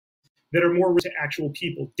institutions that are more to actual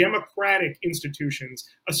people, democratic institutions,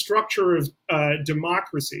 a structure of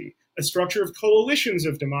democracy, a structure of coalitions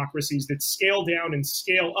of democracies that scale down and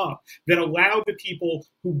scale up, that allow the people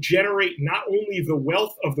who generate not only the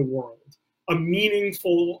wealth of the world, a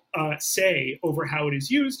meaningful say over how it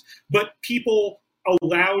is used, but people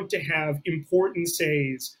allowed to have important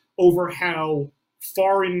says over how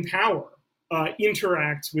foreign power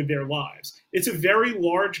interacts with their lives. It's a very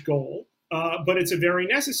large goal, but it's a very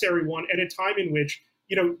necessary one at a time in which,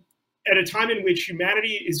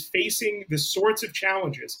 humanity is facing the sorts of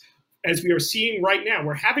challenges as we are seeing right now.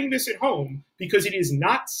 We're having this at home because it is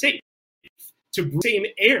not safe to breathe the same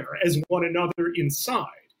air as one another inside.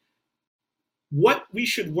 What we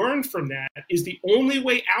should learn from that is the only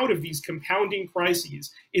way out of these compounding crises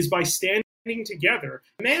is by standing together,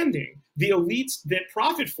 demanding the elites that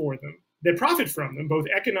profit from them, both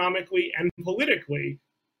economically and politically,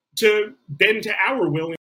 to bend to our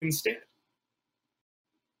will instead.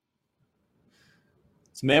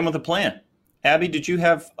 It's a man with a plan. Abby, did you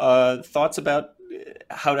have thoughts about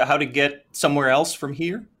how to get somewhere else from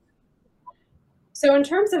here? So in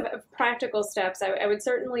terms of practical steps, I would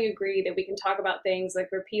certainly agree that we can talk about things like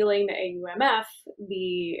repealing the AUMF,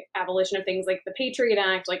 the abolition of things like the Patriot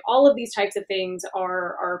Act, like all of these types of things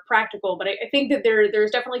are practical, but I think that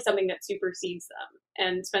there's definitely something that supersedes them.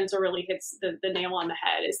 And Spencer really hits the nail on the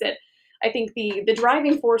head, is that I think the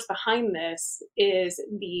driving force behind this is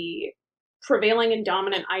the prevailing and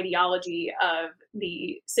dominant ideology of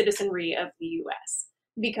the citizenry of the US.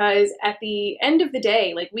 Because at the end of the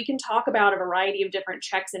day, like, we can talk about a variety of different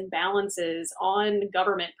checks and balances on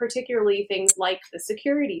government, particularly things like the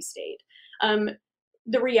security state.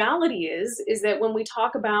 The reality is that when we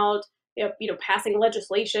talk about passing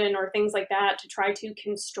legislation or things like that to try to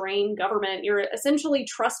constrain government, you're essentially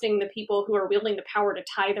trusting the people who are wielding the power to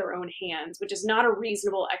tie their own hands, which is not a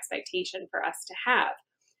reasonable expectation for us to have.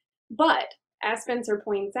 But as Spencer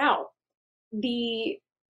points out, the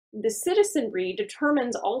citizenry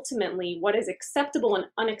determines ultimately what is acceptable and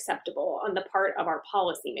unacceptable on the part of our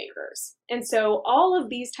policymakers. And so all of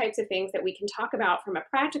these types of things that we can talk about from a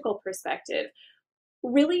practical perspective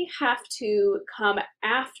really have to come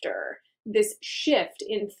after this shift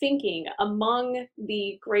in thinking among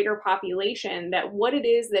the greater population that what it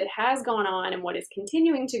is that has gone on and what is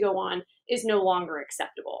continuing to go on is no longer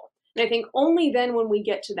acceptable. And I think only then, when we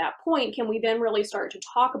get to that point, can we then really start to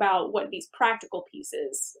talk about what these practical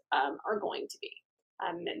pieces are going to be.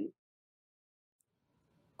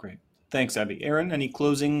 Great. Thanks, Abby. Aaron, any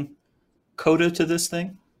closing coda to this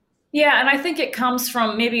thing? Yeah, and I think it comes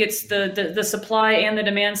from, maybe it's the supply and the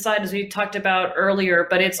demand side, as we talked about earlier,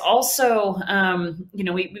 but it's also,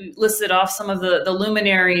 we listed off some of the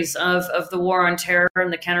luminaries of the war on terror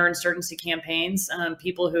and the counterinsurgency campaigns,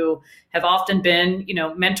 people who have often been,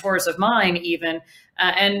 mentors of mine even,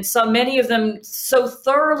 and so many of them so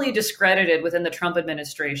thoroughly discredited within the Trump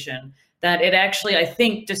administration that it actually, I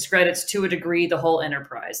think, discredits to a degree the whole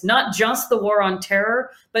enterprise. Not just the war on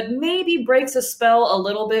terror, but maybe breaks a spell a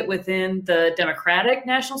little bit within the Democratic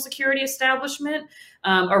national security establishment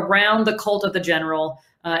around the cult of the general,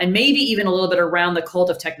 and maybe even a little bit around the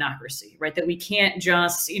cult of technocracy, right? That we can't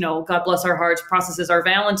just, God bless our hearts, processes our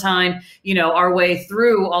Valentine, our way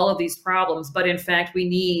through all of these problems. But in fact, we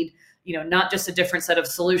need not just a different set of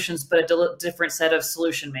solutions, but a different set of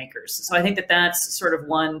solution makers. So I think that that's sort of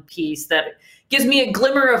one piece that gives me a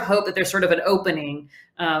glimmer of hope that there's sort of an opening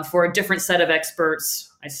for a different set of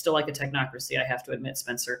experts. I still like a technocracy, I have to admit,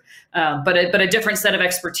 Spencer, but a different set of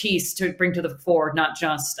expertise to bring to the fore, not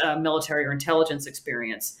just military or intelligence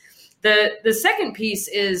experience. The second piece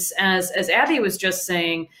is, as Abby was just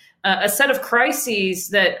saying, a set of crises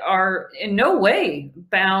that are in no way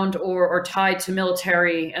bound or tied to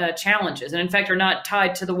military challenges, and in fact are not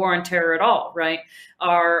tied to the war on terror at all, right?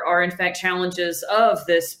 Are in fact challenges of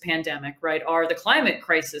this pandemic, right? Are the climate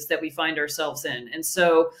crisis that we find ourselves in. And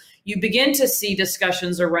so you begin to see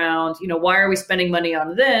discussions around, why are we spending money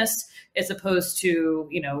on this as opposed to,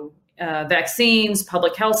 vaccines,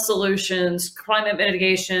 public health solutions, climate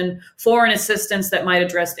mitigation, foreign assistance that might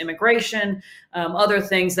address immigration, other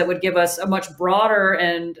things that would give us a much broader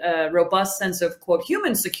and robust sense of, quote,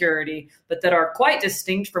 human security, but that are quite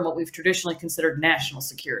distinct from what we've traditionally considered national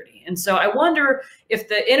security. And so I wonder if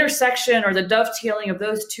the intersection or the dovetailing of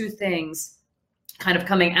those two things kind of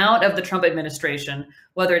coming out of the Trump administration,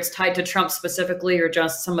 whether it's tied to Trump specifically or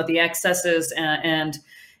just some of the excesses and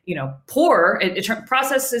poor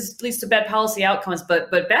processes leads to bad policy outcomes,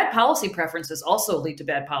 but bad policy preferences also lead to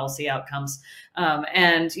bad policy outcomes.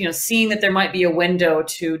 And seeing that there might be a window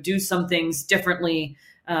to do some things differently,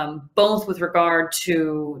 both with regard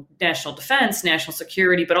to national defense, national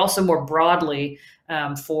security, but also more broadly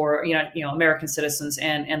for American citizens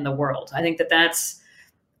and the world. I think that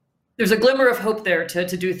there's a glimmer of hope there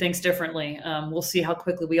to do things differently. We'll see how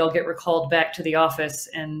quickly we all get recalled back to the office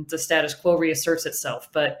and the status quo reasserts itself.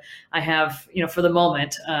 But I have, for the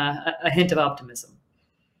moment, a hint of optimism.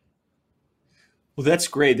 Well, that's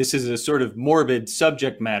great. This is a sort of morbid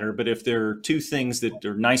subject matter, but if there are two things that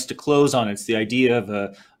are nice to close on, it's the idea of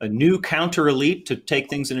a new counter elite to take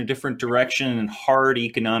things in a different direction and hard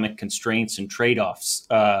economic constraints and trade-offs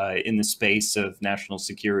in the space of national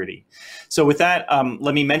security. So with that,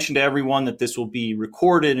 let me mention to everyone that this will be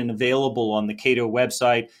recorded and available on the Cato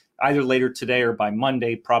website either later today or by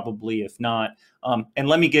Monday, probably, if not. And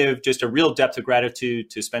let me give just a real depth of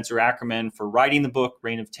gratitude to Spencer Ackerman for writing the book,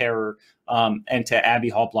 Reign of Terror, and to Abby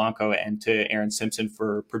Hall Blanco and to Aaron Simpson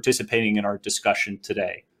for participating in our discussion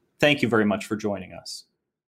today. Thank you very much for joining us.